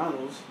for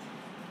McDonald's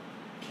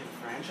can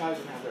franchise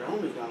and have their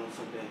own McDonald's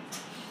someday.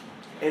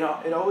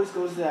 It always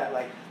goes to that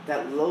like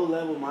that low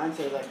level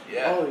mindset like,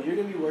 oh, you're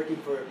gonna be working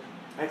for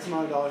X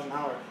amount of dollars an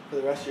hour for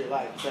the rest of your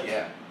life. It's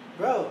like,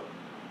 bro,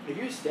 if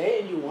you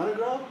stay and you want to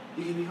grow,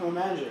 you can become a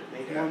manager,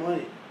 make more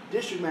money.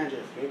 District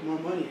manager, make more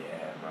money.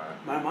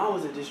 My mom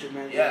was a district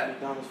manager at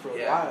McDonald's for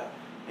a while,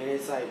 and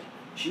it's like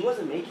she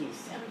wasn't making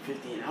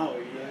 $7.50 an hour.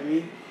 You know what I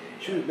mean?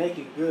 She was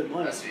making good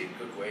money. That's a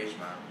good wage,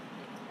 man.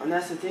 And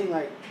that's the thing.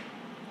 Like,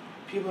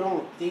 people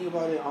don't think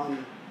about it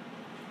on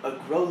a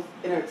growth.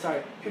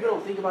 People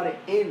don't think about it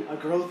in a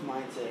growth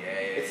mindset.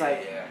 It's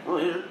like,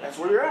 oh, that's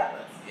where you're at.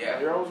 That's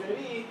where you're always gonna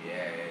be.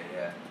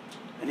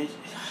 And it's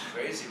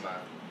crazy,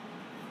 man.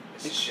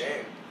 It's a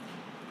shame.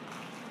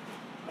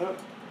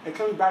 It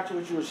comes back to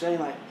what you were saying,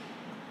 like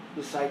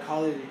the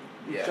psychology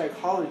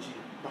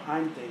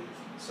behind things.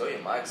 So your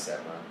mindset,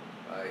 man.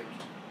 Like,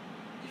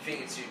 you think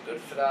you're too good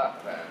for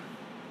that, man.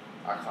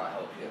 I can't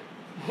help you.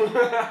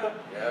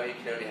 You know, you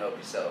can only help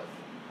yourself.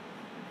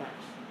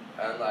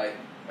 And like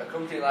a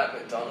company like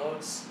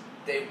McDonald's,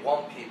 they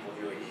want people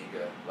who are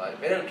eager. Like,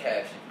 they don't care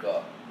if you've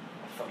got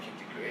a fucking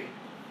degree.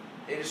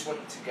 They just want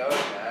you to go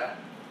in there,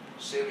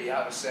 show that you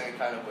have a certain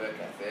kind of work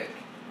ethic,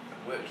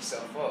 and work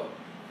yourself up.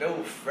 They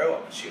will throw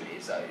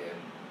opportunities at you.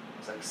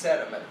 It's like I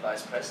said, I'm at the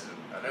vice president.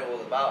 I know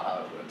all about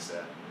how it works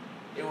there.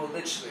 It will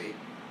literally,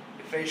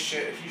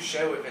 if you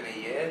show within a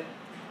year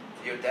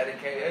that you're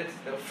dedicated,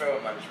 they'll throw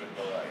a management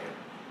role at you.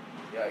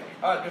 You're like,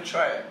 alright, go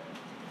try it.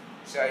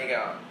 See how you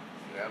get on.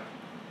 You know?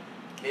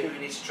 Maybe we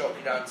need to drop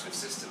you down to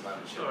assistant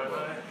manager. Sorry,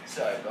 mate.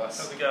 Sorry, boss.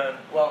 How's it going?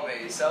 Well,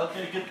 mate, yourself?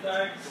 Okay, good,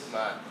 thanks. Good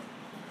man.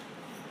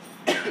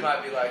 You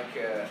might be like,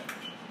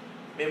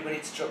 maybe we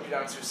need to drop you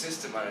down to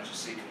assistant manager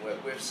so you can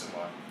work with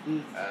someone.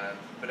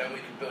 But then we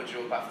can build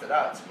you up after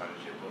that to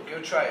manage it. But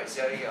go try it,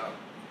 see how you get on.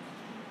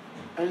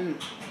 And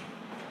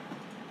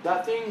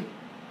that thing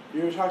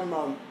you were talking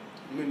about,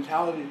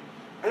 mentality,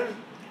 and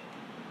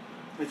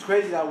it's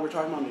crazy that we're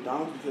talking about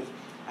McDonald's because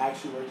I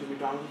actually worked at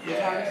McDonald's a few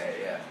times.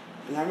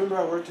 And I remember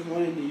I worked in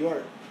one in New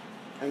York,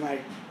 and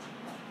like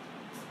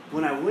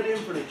when I went in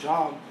for the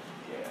job,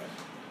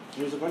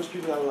 there was a bunch of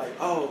people that were like,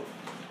 "Oh,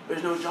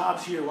 there's no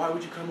jobs here. Why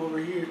would you come over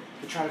here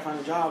to try to find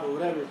a job or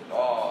whatever?"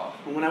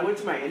 And when I went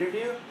to my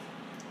interview,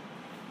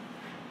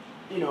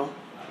 you know,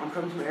 I'm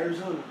coming from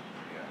Arizona.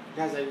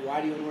 The guy's like, "Why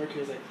do you want to work here?"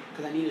 I was like,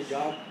 "Because I need a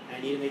job and I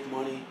need to make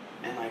money,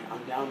 and like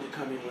I'm down to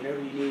come in whenever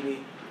you need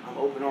me. I'm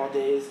open all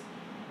days."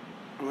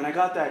 And when I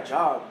got that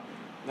job,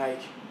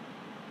 like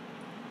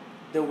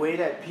the way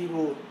that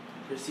people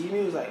perceive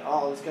me was like,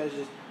 "Oh, this guy's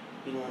just,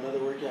 you know, another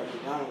worker at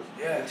McDonald's."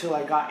 Until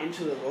I got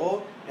into the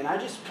role, and I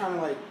just kind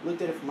of like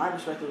looked at it from my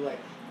perspective, like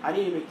I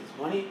need to make this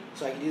money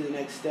so I can do the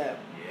next step.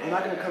 I'm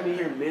not gonna come in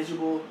here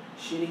miserable,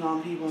 shitting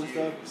on people and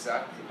stuff.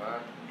 Exactly, man.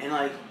 And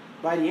like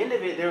by the end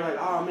of it, they're like,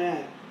 "Oh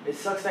man, it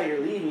sucks that you're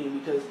leaving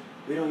because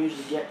we don't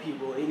usually get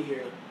people in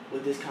here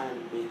with this kind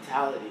of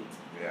mentality."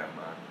 Yeah,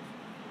 man.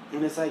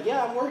 And it's like,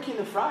 yeah, I'm working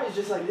the fries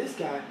just like this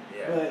guy.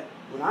 But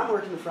when I'm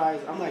working the fries,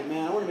 I'm like,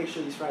 man, I want to make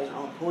sure these fries are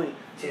on point.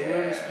 So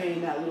whoever's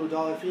paying that little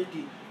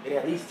 $1.50, it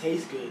at least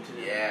tastes good to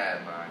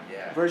them.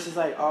 Versus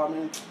like, oh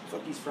man,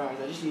 fuck these fries.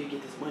 I just need to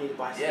get this money to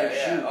buy some new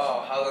shoes.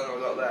 Oh, how long have I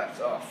got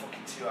left? Oh,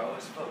 fucking 2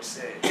 hours. Fuck's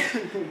sake.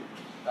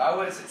 I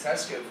worked at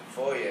Tesco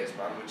for 4 years,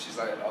 man, which is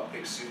like a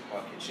big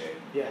supermarket chain.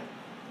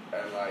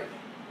 And like,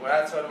 when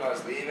I told them I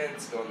was leaving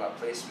to go on that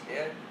placement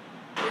year,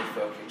 they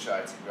fucking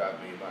tried to grab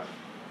me, man.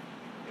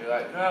 You're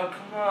like, no,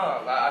 come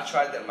on. Like, I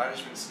tried the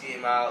management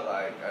scheme out.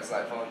 Like, I was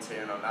like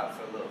volunteering on that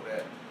for a little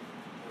bit.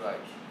 You're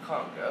like, you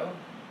can't go.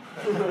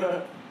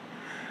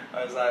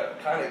 I was like, I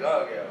kind of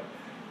gotta go.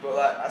 But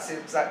like, I see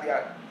exactly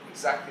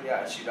the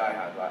attitude I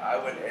had. Like, I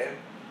went in,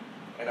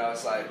 and I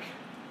was like,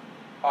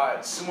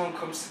 alright, someone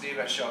comes to do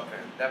their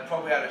shopping. They've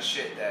probably had a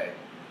shit day.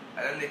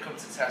 and then they come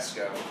to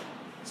Tesco,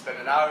 spend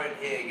an hour in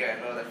here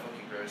getting all their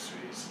fucking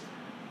groceries,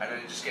 and then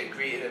they just get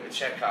greeted at the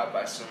checkout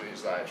by someone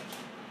who's like,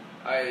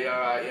 "Hey, you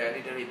alright? Yeah,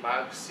 need any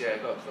bags? Yeah,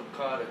 got a club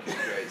card? Okay,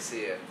 great,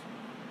 see ya."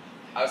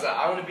 I was like,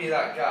 I want to be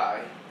that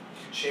guy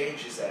who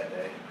changes their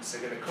day, because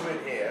they're going to come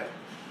in here,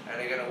 and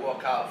they're going to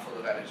walk out full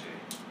of energy.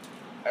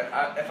 And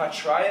if I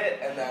try it,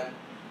 and then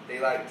they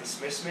like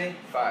dismiss me,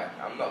 fine,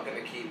 I'm not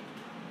going to keep,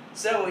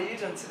 "So, what have you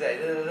done today?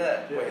 Da, da, da."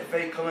 Yeah. But if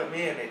they come at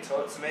me and they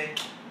talk to me,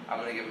 I'm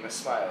going to give them a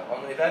smile. I'm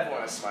going to give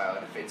everyone a smile,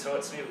 and if they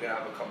talk to me, we're going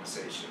to have a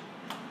conversation.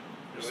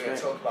 We're going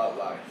to talk about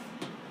life.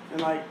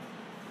 And like,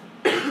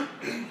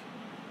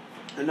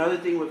 another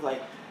thing with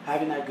like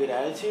having that good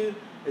attitude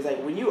is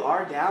like when you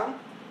are down,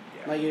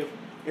 Yeah. like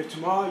if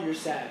tomorrow you're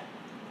sad,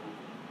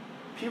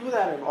 people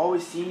that have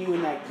always seen you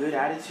in that good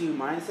attitude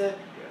mindset,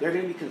 they're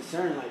gonna be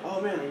concerned like,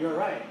 "Oh man, are you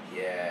alright?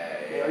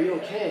 Yeah. Are you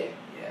okay?"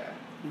 Yeah.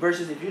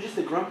 Versus if you're just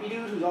a grumpy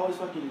dude who's always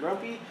fucking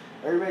grumpy,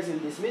 everybody's gonna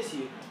dismiss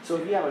you. So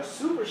if you have a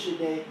super shit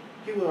day,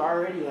 people are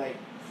already like,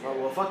 "Oh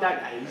well, fuck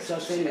that guy. He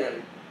sucks just anyway."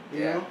 him.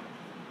 You know?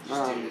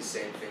 Just doing the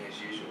same thing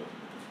as usual.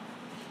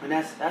 And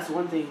that's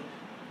one thing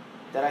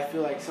that I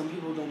feel like some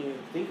people don't even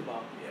think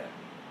about. Yeah.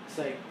 It's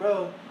like,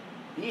 bro,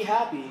 be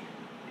happy.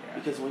 Yeah.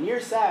 Because when you're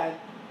sad,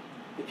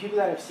 the people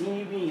that have seen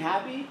you being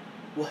happy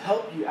will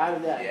help you out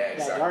of that,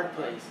 that dark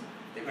place.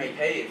 They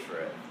repay you for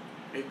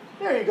it.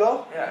 There you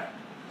go. Yeah.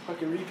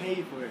 Fucking repay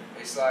you for it.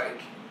 It's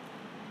like,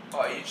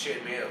 "Oh, you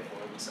cheered me up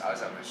once. I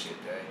was having a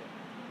shit day.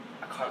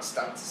 I can't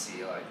stand to see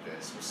you like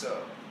this. What's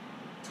up?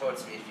 Talk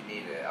to me if you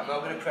need it. I'm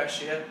not going to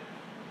pressure you,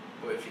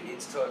 but if you need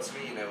to talk to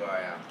me, you know where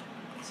I am.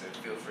 So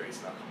feel free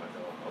to knock on my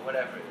door," or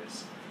whatever it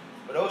is.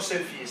 But also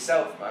for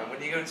yourself, man,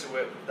 when you go to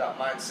work with that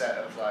mindset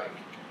of like,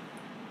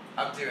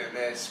 "I'm doing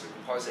this with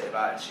a positive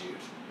attitude,"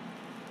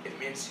 it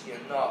means you're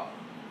not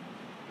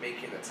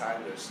making the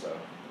time go slow.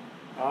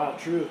 Ah,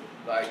 true.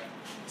 Like,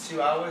 2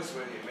 hours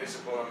when you're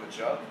miserable on the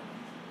job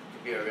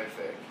could be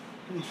horrific.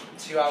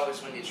 2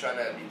 hours when you're trying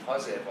to be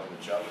positive on the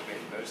job and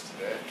make the most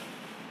of it,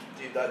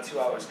 dude, that 2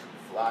 hours could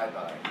fly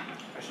by.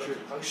 That's true.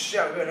 Oh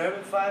shit, I'm going home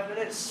in 5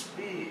 minutes?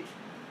 Sweet.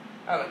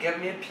 I'm gonna get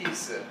me a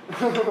pizza.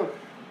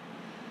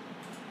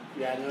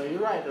 Yeah, no, you're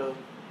right though.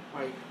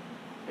 Like,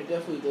 it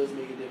definitely does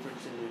make a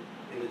difference in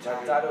the My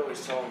time. dad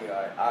always told me,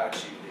 like,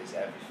 attitude is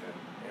everything.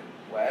 And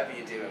whatever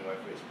you're doing,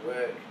 whether it's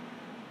work,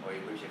 or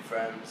you're with your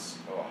friends,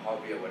 or a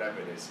hobby, or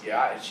whatever it is, your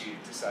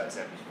attitude decides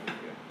everything for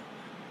you,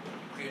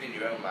 including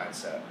your own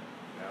mindset,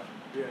 you know?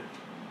 Yeah.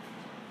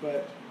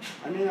 But,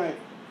 I mean, like,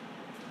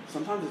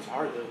 sometimes it's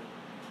hard though.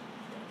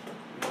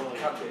 You know,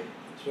 It like, can be.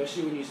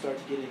 especially when you start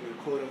to get in a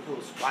quote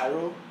unquote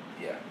spiral.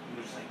 Yeah.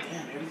 You're just like,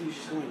 damn, everything's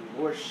just going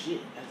more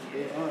shit as it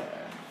goes on. Yeah.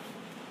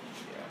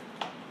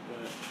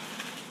 But I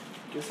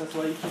guess that's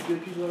why you keep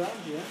good people around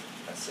you, yeah?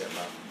 That's it,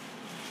 man.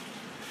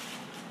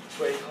 That's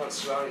why you can't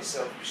surround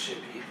yourself with shit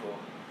people,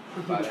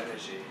 bad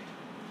energy.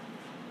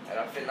 And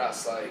I think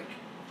that's like,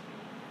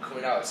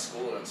 coming out of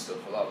school and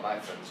stuff, a lot of my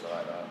friends were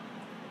like that.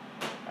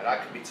 And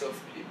that can be tough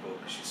for people,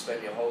 because you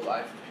spend your whole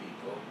life with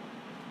people,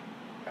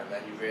 and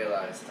then you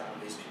realise, damn,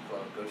 these people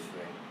aren't good for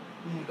me.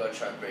 You've got to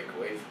try and break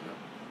away from them.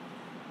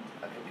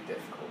 That can be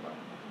difficult, man.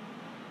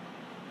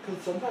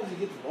 Because sometimes it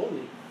gets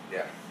lonely.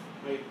 Yeah.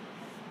 Like,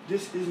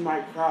 this is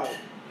my crowd.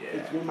 Yeah.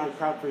 It's been my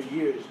crowd for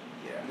years.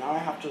 Yeah. Now I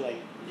have to,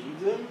 like, leave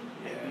them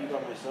Yeah. and be by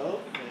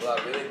myself. Will I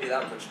really be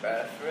that much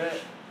better for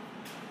it?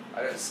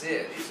 I don't see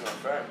it. These are my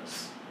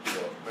friends.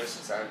 But most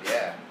of the time,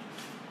 yeah.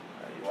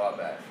 You are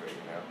better for it,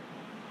 you know?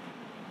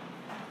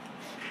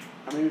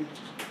 I mean,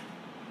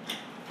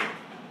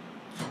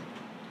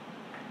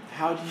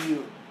 how do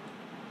you,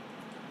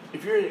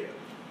 if you're,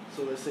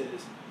 so let's say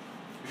this,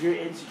 if you're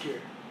insecure,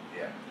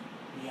 Yeah.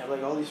 and you have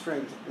like all these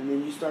friends, and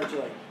then you start to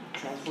like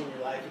transform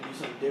your life and do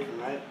something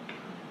different, right?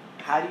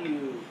 How do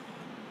you,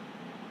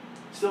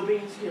 still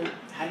being insecure,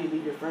 how do you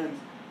leave your friends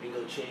and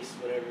go chase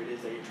whatever it is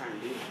that you're trying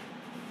to do?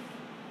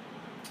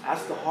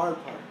 That's the hard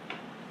part.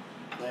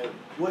 Like,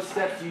 what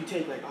steps do you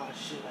take? Like, oh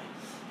shit, like, I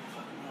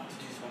fucking know how to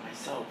do this by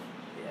myself,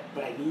 Yeah.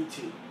 but I need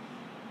to.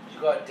 You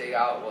gotta dig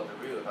out what the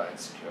root of that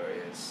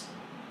insecurity is.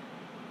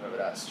 Whether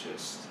that's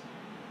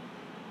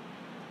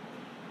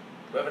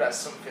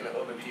something that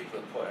other people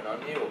are putting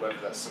on you, or whether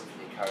that's something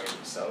you carry in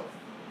yourself.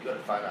 You gotta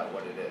find out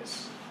what it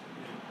is.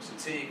 So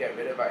until you get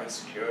rid of that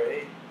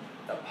insecurity,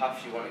 that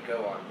path you want to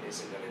go on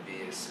isn't going to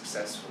be as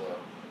successful or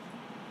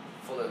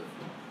full of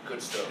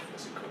good stuff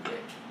as it could be.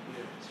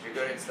 Yeah. So if you're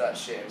going into that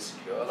shit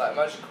insecure, like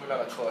imagine coming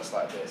on a course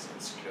like this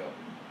insecure.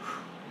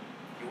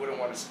 You wouldn't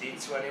want to speak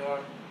to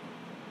anyone.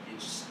 You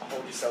just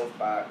hold yourself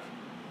back.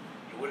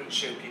 You wouldn't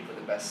show people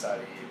the best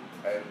side of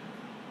you, and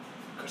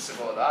because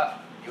of all that,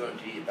 you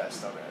won't do your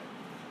best on it.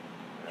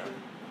 You know?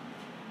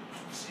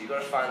 So you got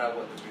to find out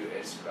what the root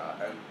is for that.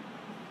 And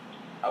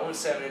I wouldn't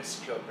say I'm an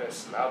insecure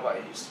person now, but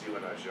I used to be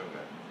when I was younger.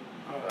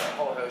 A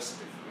whole host of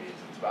different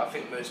reasons, but I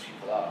think most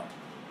people are.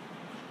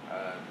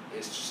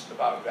 It's just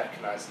about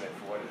recognising it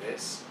for what it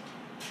is,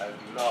 and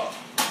not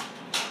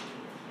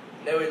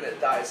knowing that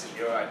that isn't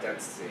your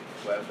identity,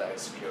 whatever that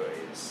insecurity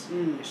is.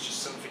 It's just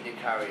something you're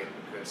carrying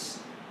because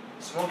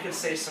someone can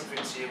say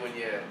something to you when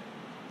you're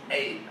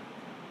 8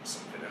 or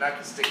something, and that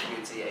can stick with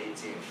you till you're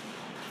 18.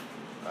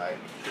 Like,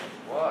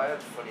 what? I have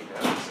a funny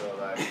nose, or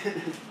like,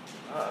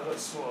 oh, I've got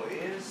small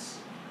ears,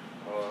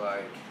 or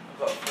like, I've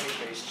got a funny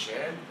faced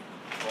chin,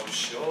 or I'm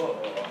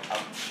short, or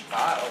I'm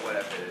fat, or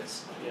whatever it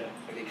is. Yeah.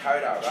 And you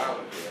carry that around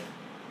with you.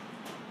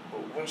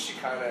 But once you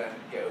kind of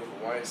get over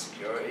one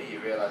insecurity, you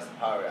realise the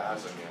power it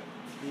has on you.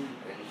 And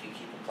then you can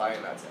keep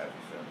applying that to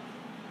everything.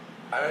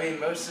 And I mean,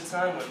 most of the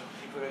time when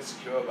people are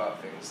insecure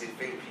about things, they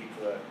think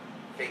people are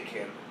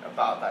thinking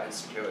about that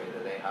insecurity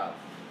that they have.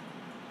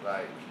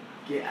 Like,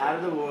 get out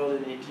of the world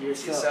and into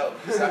yourself.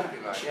 Exactly,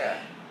 man, yeah.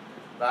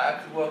 Like, I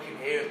could walk in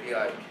here and be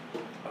like,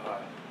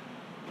 oh,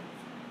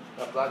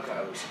 that black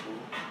guy looks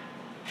cool.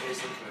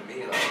 He's looking at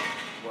me like,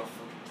 what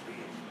fucking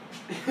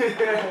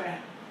tweet?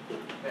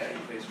 Yeah, he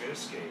plays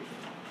RuneScape,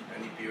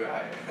 and you'd be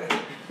right.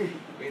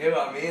 You know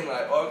what I mean?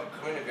 Like, or I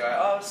could come in and be like,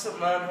 oh, what's up,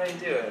 man? How you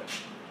doing?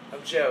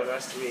 I'm Joe.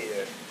 Nice to meet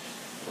you.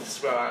 This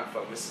is where I'm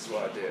from. This is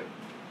what I do.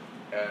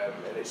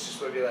 And it's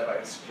just whether you let that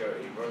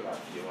insecurity run that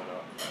for you or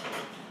not.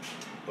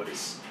 But it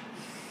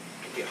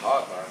can be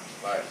hard, man.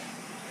 Like,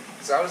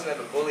 because I was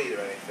never bullied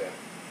or anything,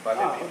 but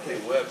I knew people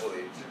who were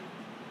bullied.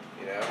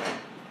 You know,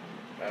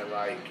 and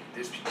like,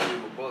 there's people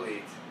who were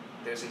bullied.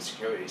 Those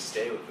insecurities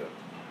stay with them.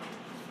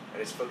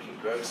 And it's fucking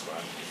gross,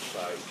 man.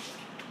 Like,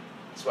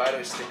 that's why I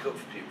don't stick up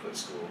for people at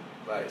school.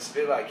 Like, it's a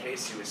bit like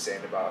Casey was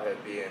saying about her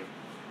being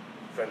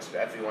friends with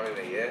everyone in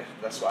a year.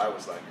 That's what I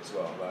was like as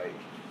well. Like,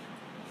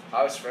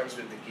 I was friends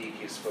with the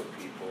geekiest fuck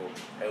people,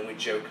 and we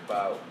joke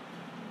about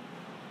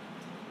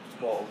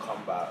Mortal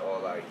Kombat or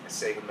like a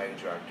Sega Mega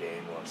Drive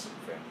game or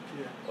something.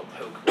 Yeah. Or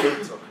Pokemon,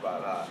 we talk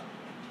about that.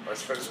 I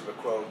was friends with the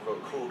quote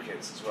unquote cool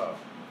kids as well.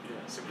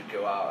 Yeah. So we'd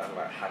go out and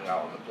like hang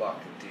out on the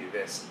block and do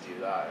this and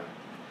do that.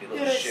 And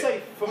yeah, they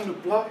say from the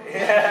block.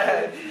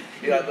 Yeah,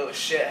 you're like little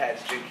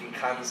shitheads drinking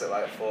cans at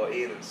like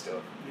 14 and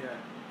stuff. Yeah.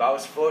 But I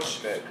was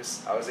fortunate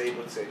because I was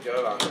able to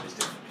go around with these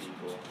different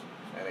people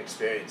and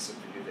experience them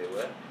for who they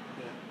were.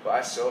 Yeah. But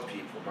I saw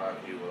people, man,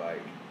 who were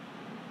like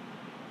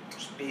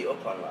just beat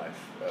up on life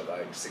at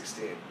like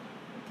 16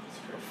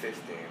 or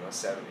 15 or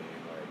 17,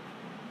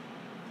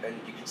 like,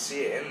 and you can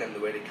see it in them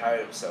the way they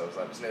carry themselves.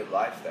 Like there's no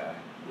life there.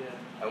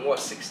 Yeah. And what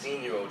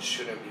 16-year-olds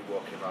shouldn't be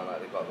walking around like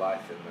they've got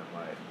life in them.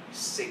 Like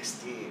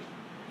 16,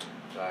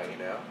 like, you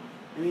know.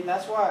 I mean,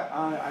 that's why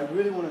I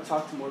really want to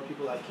talk to more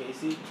people like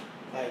Casey.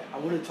 Like, I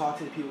want to talk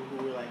to the people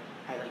who were like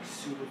had like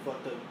super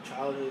fucked up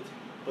childhoods,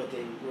 but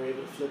then were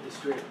able to flip the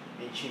script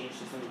and change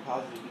to something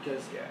positive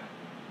because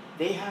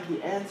they have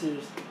the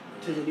answers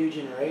to the new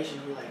generation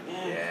who are like,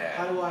 man,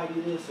 how do I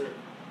do this, or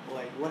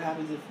like what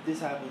happens if this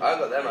happens? I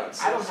got them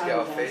answers. I don't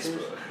have those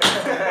answers.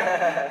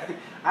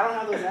 I don't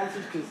have those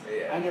answers because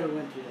I never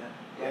went through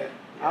that. Like,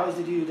 I was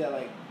the dude that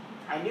like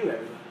I knew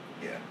everybody.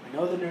 Yeah. I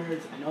know the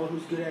nerds. I know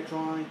who's good at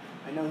drawing.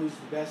 I know who's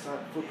the best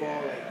at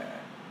football. Like,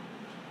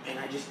 and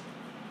I'm just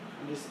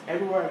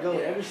everywhere I go,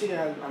 every city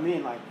I'm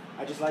in, like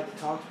I just like to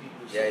talk to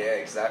people. So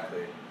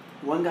exactly.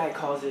 One guy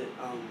calls it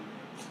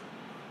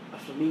a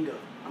flamingo.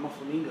 I'm a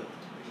flamingo.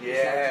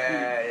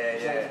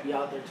 Just like to be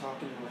out there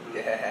talking and whatnot.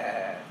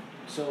 Yeah.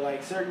 So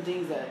like certain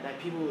things that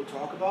people will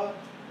talk about,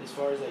 as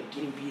far as like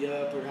getting beat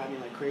up or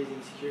having like crazy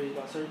insecurities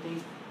about certain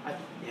things, I've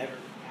never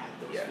had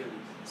those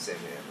feelings. Same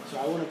here, man. So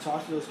I want to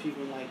talk to those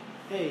people and like,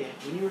 hey,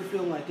 when you were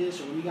feeling like this,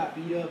 or when you got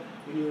beat up,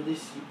 when you were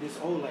this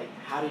old, like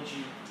how did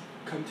you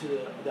come to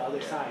the other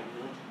side,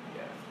 you know?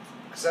 Yeah.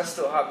 Because that's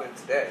still happening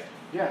today.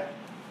 Yeah.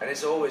 And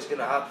it's always going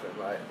to happen.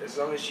 Like, as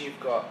long as you've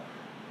got...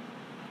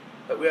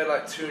 Like, we had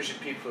like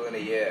 200 people in a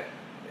year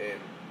in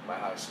my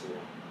high school.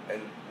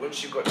 And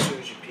once you've got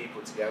 200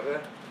 people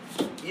together,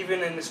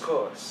 even in this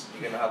course,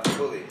 you're going to have the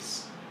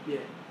bullies. Yeah.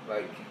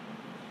 Like...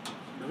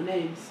 No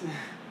names.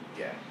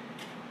 Yeah.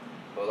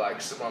 But like,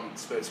 someone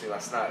spoke to me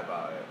last night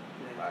about it.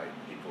 Yeah.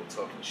 Like, people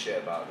talking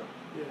shit about them.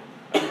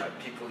 Yeah. And like,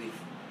 people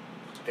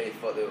they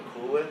thought they were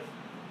cool with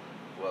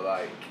were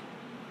like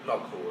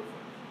not cool with them.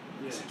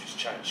 Yeah. So just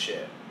chatting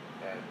shit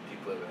and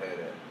people overheard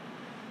it.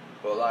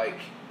 But like,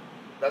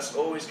 that's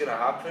always gonna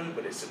happen,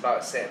 but it's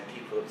about setting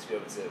people up to be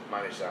able to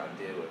manage that and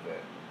deal with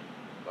it.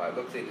 Like,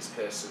 luckily this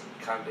person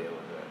can deal with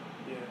it.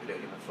 Yeah. They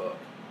don't give a fuck.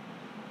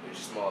 It's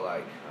just more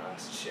like,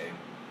 it's a shame.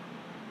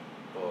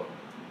 But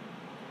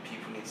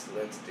people need to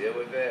learn to deal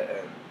with it,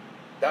 and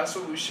that's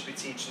what we should be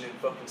teaching in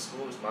fucking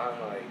schools,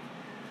 man. Like,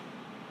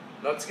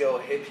 not to get all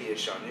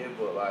hippie-ish on you,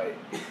 but like,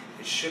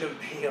 it shouldn't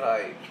be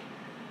like,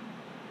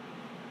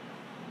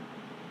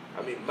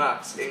 I mean,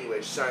 maths,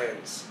 English,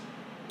 science,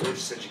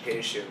 religious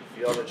education,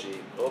 theology,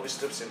 all this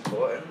stuff's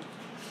important,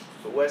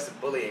 but where's the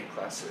bullying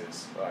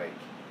classes? Like,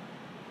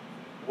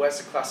 where's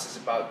the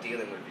classes about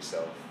dealing with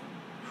yourself?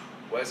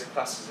 Where's the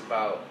classes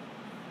about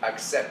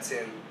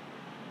accepting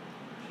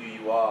who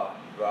you are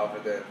rather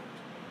than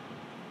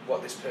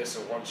what this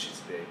person wants you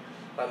to be?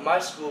 Like, my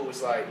school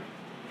was like,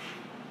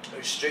 it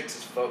was strict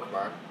as fuck,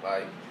 man.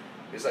 Like,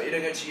 it was like, you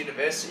don't go to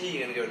university,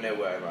 you're gonna go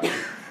nowhere, man.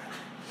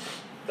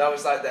 That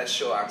was like their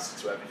short answer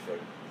to everything.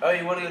 Oh,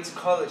 you want to go to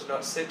college,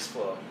 not sixth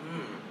form?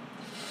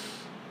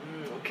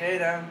 Okay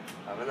then,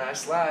 have a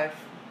nice life.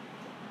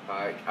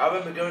 Like, I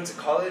remember going to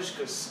college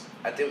because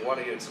I didn't want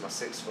to go to my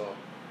sixth form,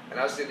 and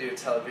I was going to do a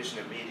television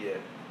and media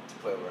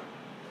diploma.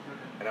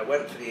 And I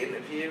went for the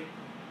interview,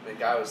 and the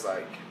guy was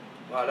like,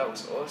 "Wow, that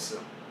was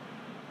awesome.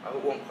 I've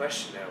got one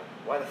question now.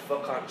 Why the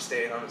fuck aren't you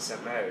staying on at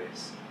St.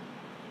 Mary's?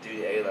 Do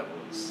the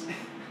A-levels?"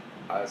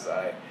 I was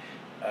like,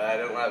 "I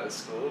don't like the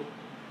school."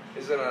 He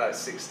was only like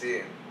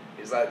 16.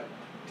 He's like,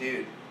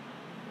 "Dude,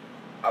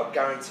 I'll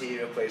guarantee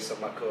you a place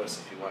on my course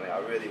if you want it. I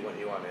really want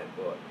you on it,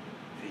 but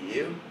for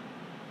you,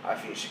 I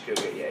think you should go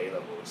get your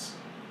A-levels.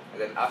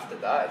 And then after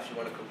that, if you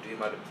want to come do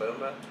my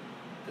diploma,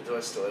 the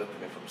door's still open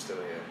if I'm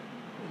still here."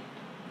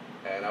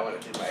 And I went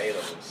to do my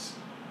A-levels.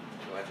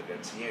 I went to go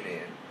to uni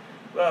and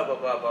blah, blah,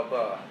 blah, blah,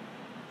 blah.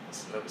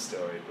 It's another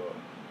story, but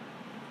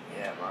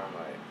yeah, man,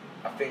 like,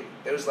 I think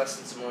those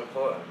lessons are more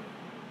important.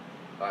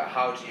 Like,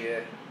 how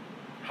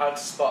to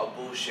spot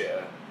a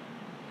bullshitter,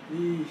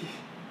 you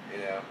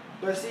know?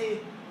 But see,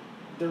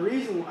 the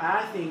reason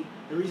why they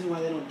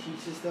don't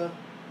teach this stuff,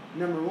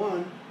 number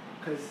one,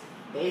 because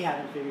they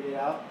haven't figured it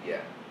out.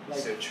 Yeah, like,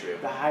 so true.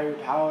 The higher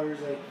powers,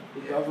 like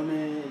the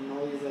government and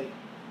all these, like,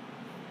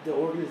 the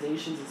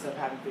organizations and stuff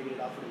haven't figured it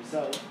out for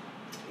themselves.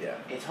 Yeah.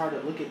 It's hard to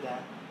look at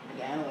that and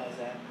to analyze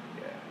that.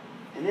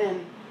 Yeah. And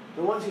then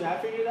the ones who have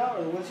figured it out,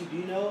 or the ones who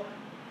do know,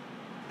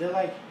 they're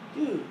like,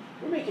 dude,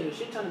 we're making a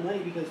shit ton of money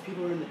because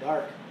people are in the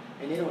dark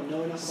and they don't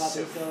know enough about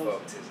so themselves.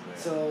 Fucked, isn't it?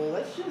 So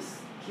let's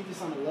just keep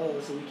this on the low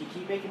so we can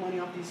keep making money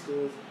off these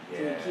schools, so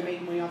we can keep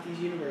making money off these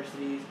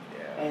universities.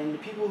 Yeah. And the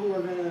people who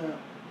are going to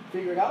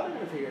figure it out, they're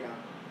going to figure it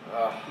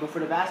out. But for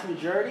the vast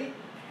majority,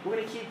 we're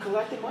going to keep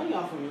collecting money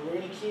off of them. We're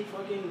going to keep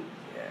fucking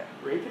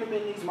raping them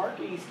in these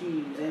marketing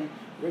schemes and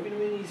raping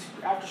them in these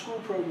after-school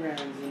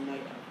programs. And,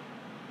 like,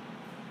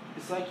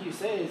 it's like you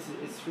say,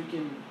 it's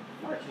freaking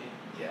marketing.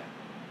 Yeah.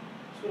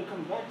 That's what it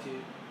comes back to.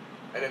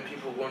 And then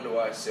people wonder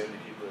why so many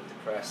people are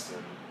depressed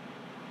and,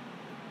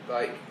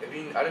 like,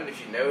 I don't know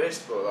if you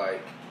noticed, but,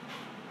 like,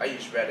 I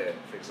use Reddit,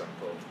 for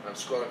example. I'm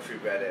scrolling through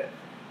Reddit,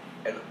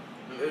 and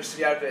most of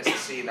the adverts I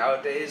see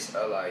nowadays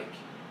are like,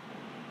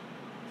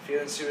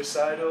 feeling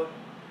suicidal,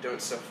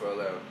 don't suffer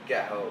alone,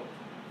 get help,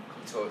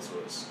 come talk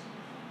to us.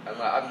 And,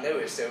 like, I've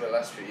noticed over the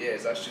last few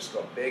years, that's just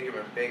got bigger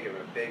and bigger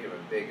and bigger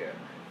and bigger.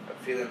 I'm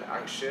feeling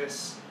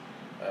anxious,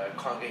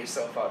 can't get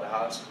yourself out of the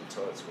house, come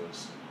talk to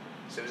us.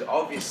 So there's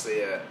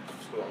obviously a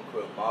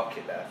quote-unquote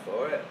market there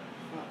for it,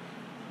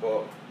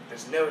 but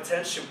there's no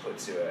attention put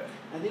to it.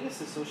 I think it's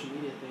the social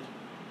media thing.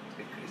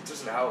 It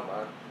doesn't help,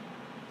 man.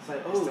 It's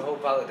like, it's the whole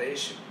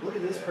validation. Look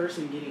at this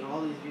person getting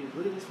all these views.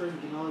 Look at this person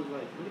getting all these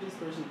likes. Look at this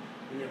person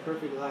in their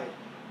perfect life.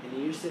 And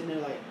then you're sitting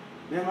there like,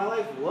 man, my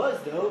life was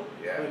dope,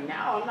 but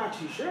now I'm not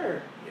too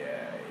sure.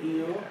 Yeah. You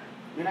know?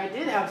 And I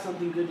did have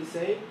something good to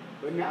say,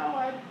 but now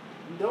I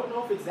don't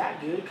know if it's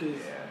that good because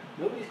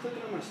nobody's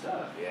clicking on my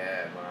stuff.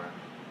 Yeah, man.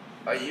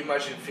 You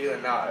imagine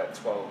feeling that at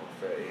 12 or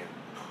 13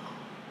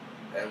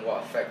 and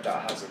what effect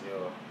that has on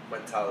your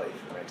mentality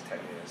for the next 10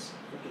 years.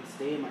 I can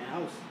stay in my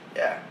house.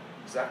 Yeah,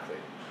 exactly.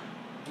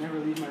 Never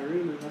leave my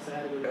room unless I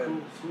had to go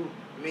to school.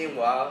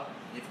 Meanwhile,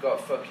 you've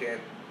got fucking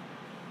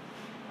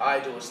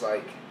idols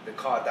like the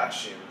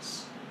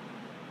Kardashians.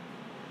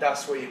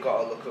 That's what you've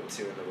got to look up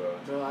to in the world.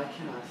 Bro, I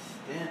cannot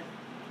stand it.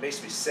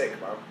 Makes me sick,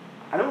 man.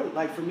 I don't,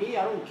 like, for me,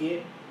 I don't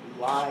get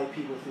why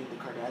people think the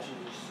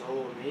Kardashians are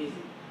so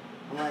amazing.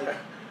 I'm like,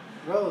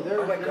 bro,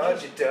 oh my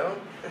god, you don't?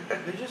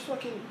 They're just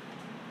fucking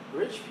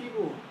rich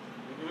people.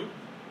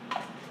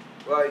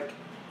 Like,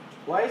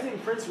 why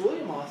isn't Prince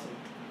William awesome?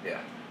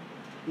 Yeah.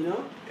 You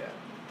know? Yeah.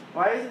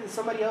 Why isn't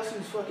somebody else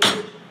who's fucking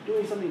rich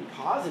doing something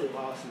positive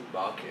awesome?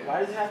 Market. Why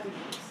does it have to be...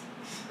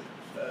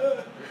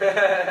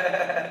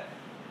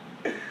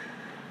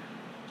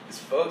 It's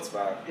fucked,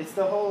 man. It's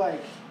the whole,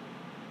 like...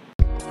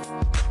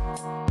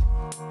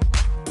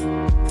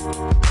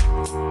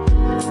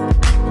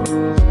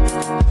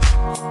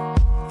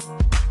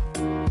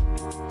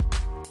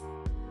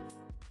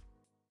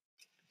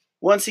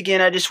 Once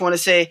again, I just want to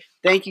say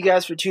thank you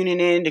guys for tuning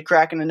in to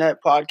Cracking the Nut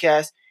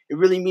podcast. It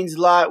really means a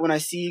lot when I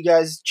see you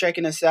guys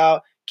checking us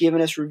out,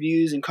 giving us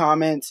reviews and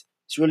comments.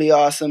 It's really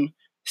awesome.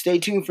 Stay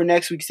tuned for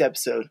next week's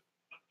episode.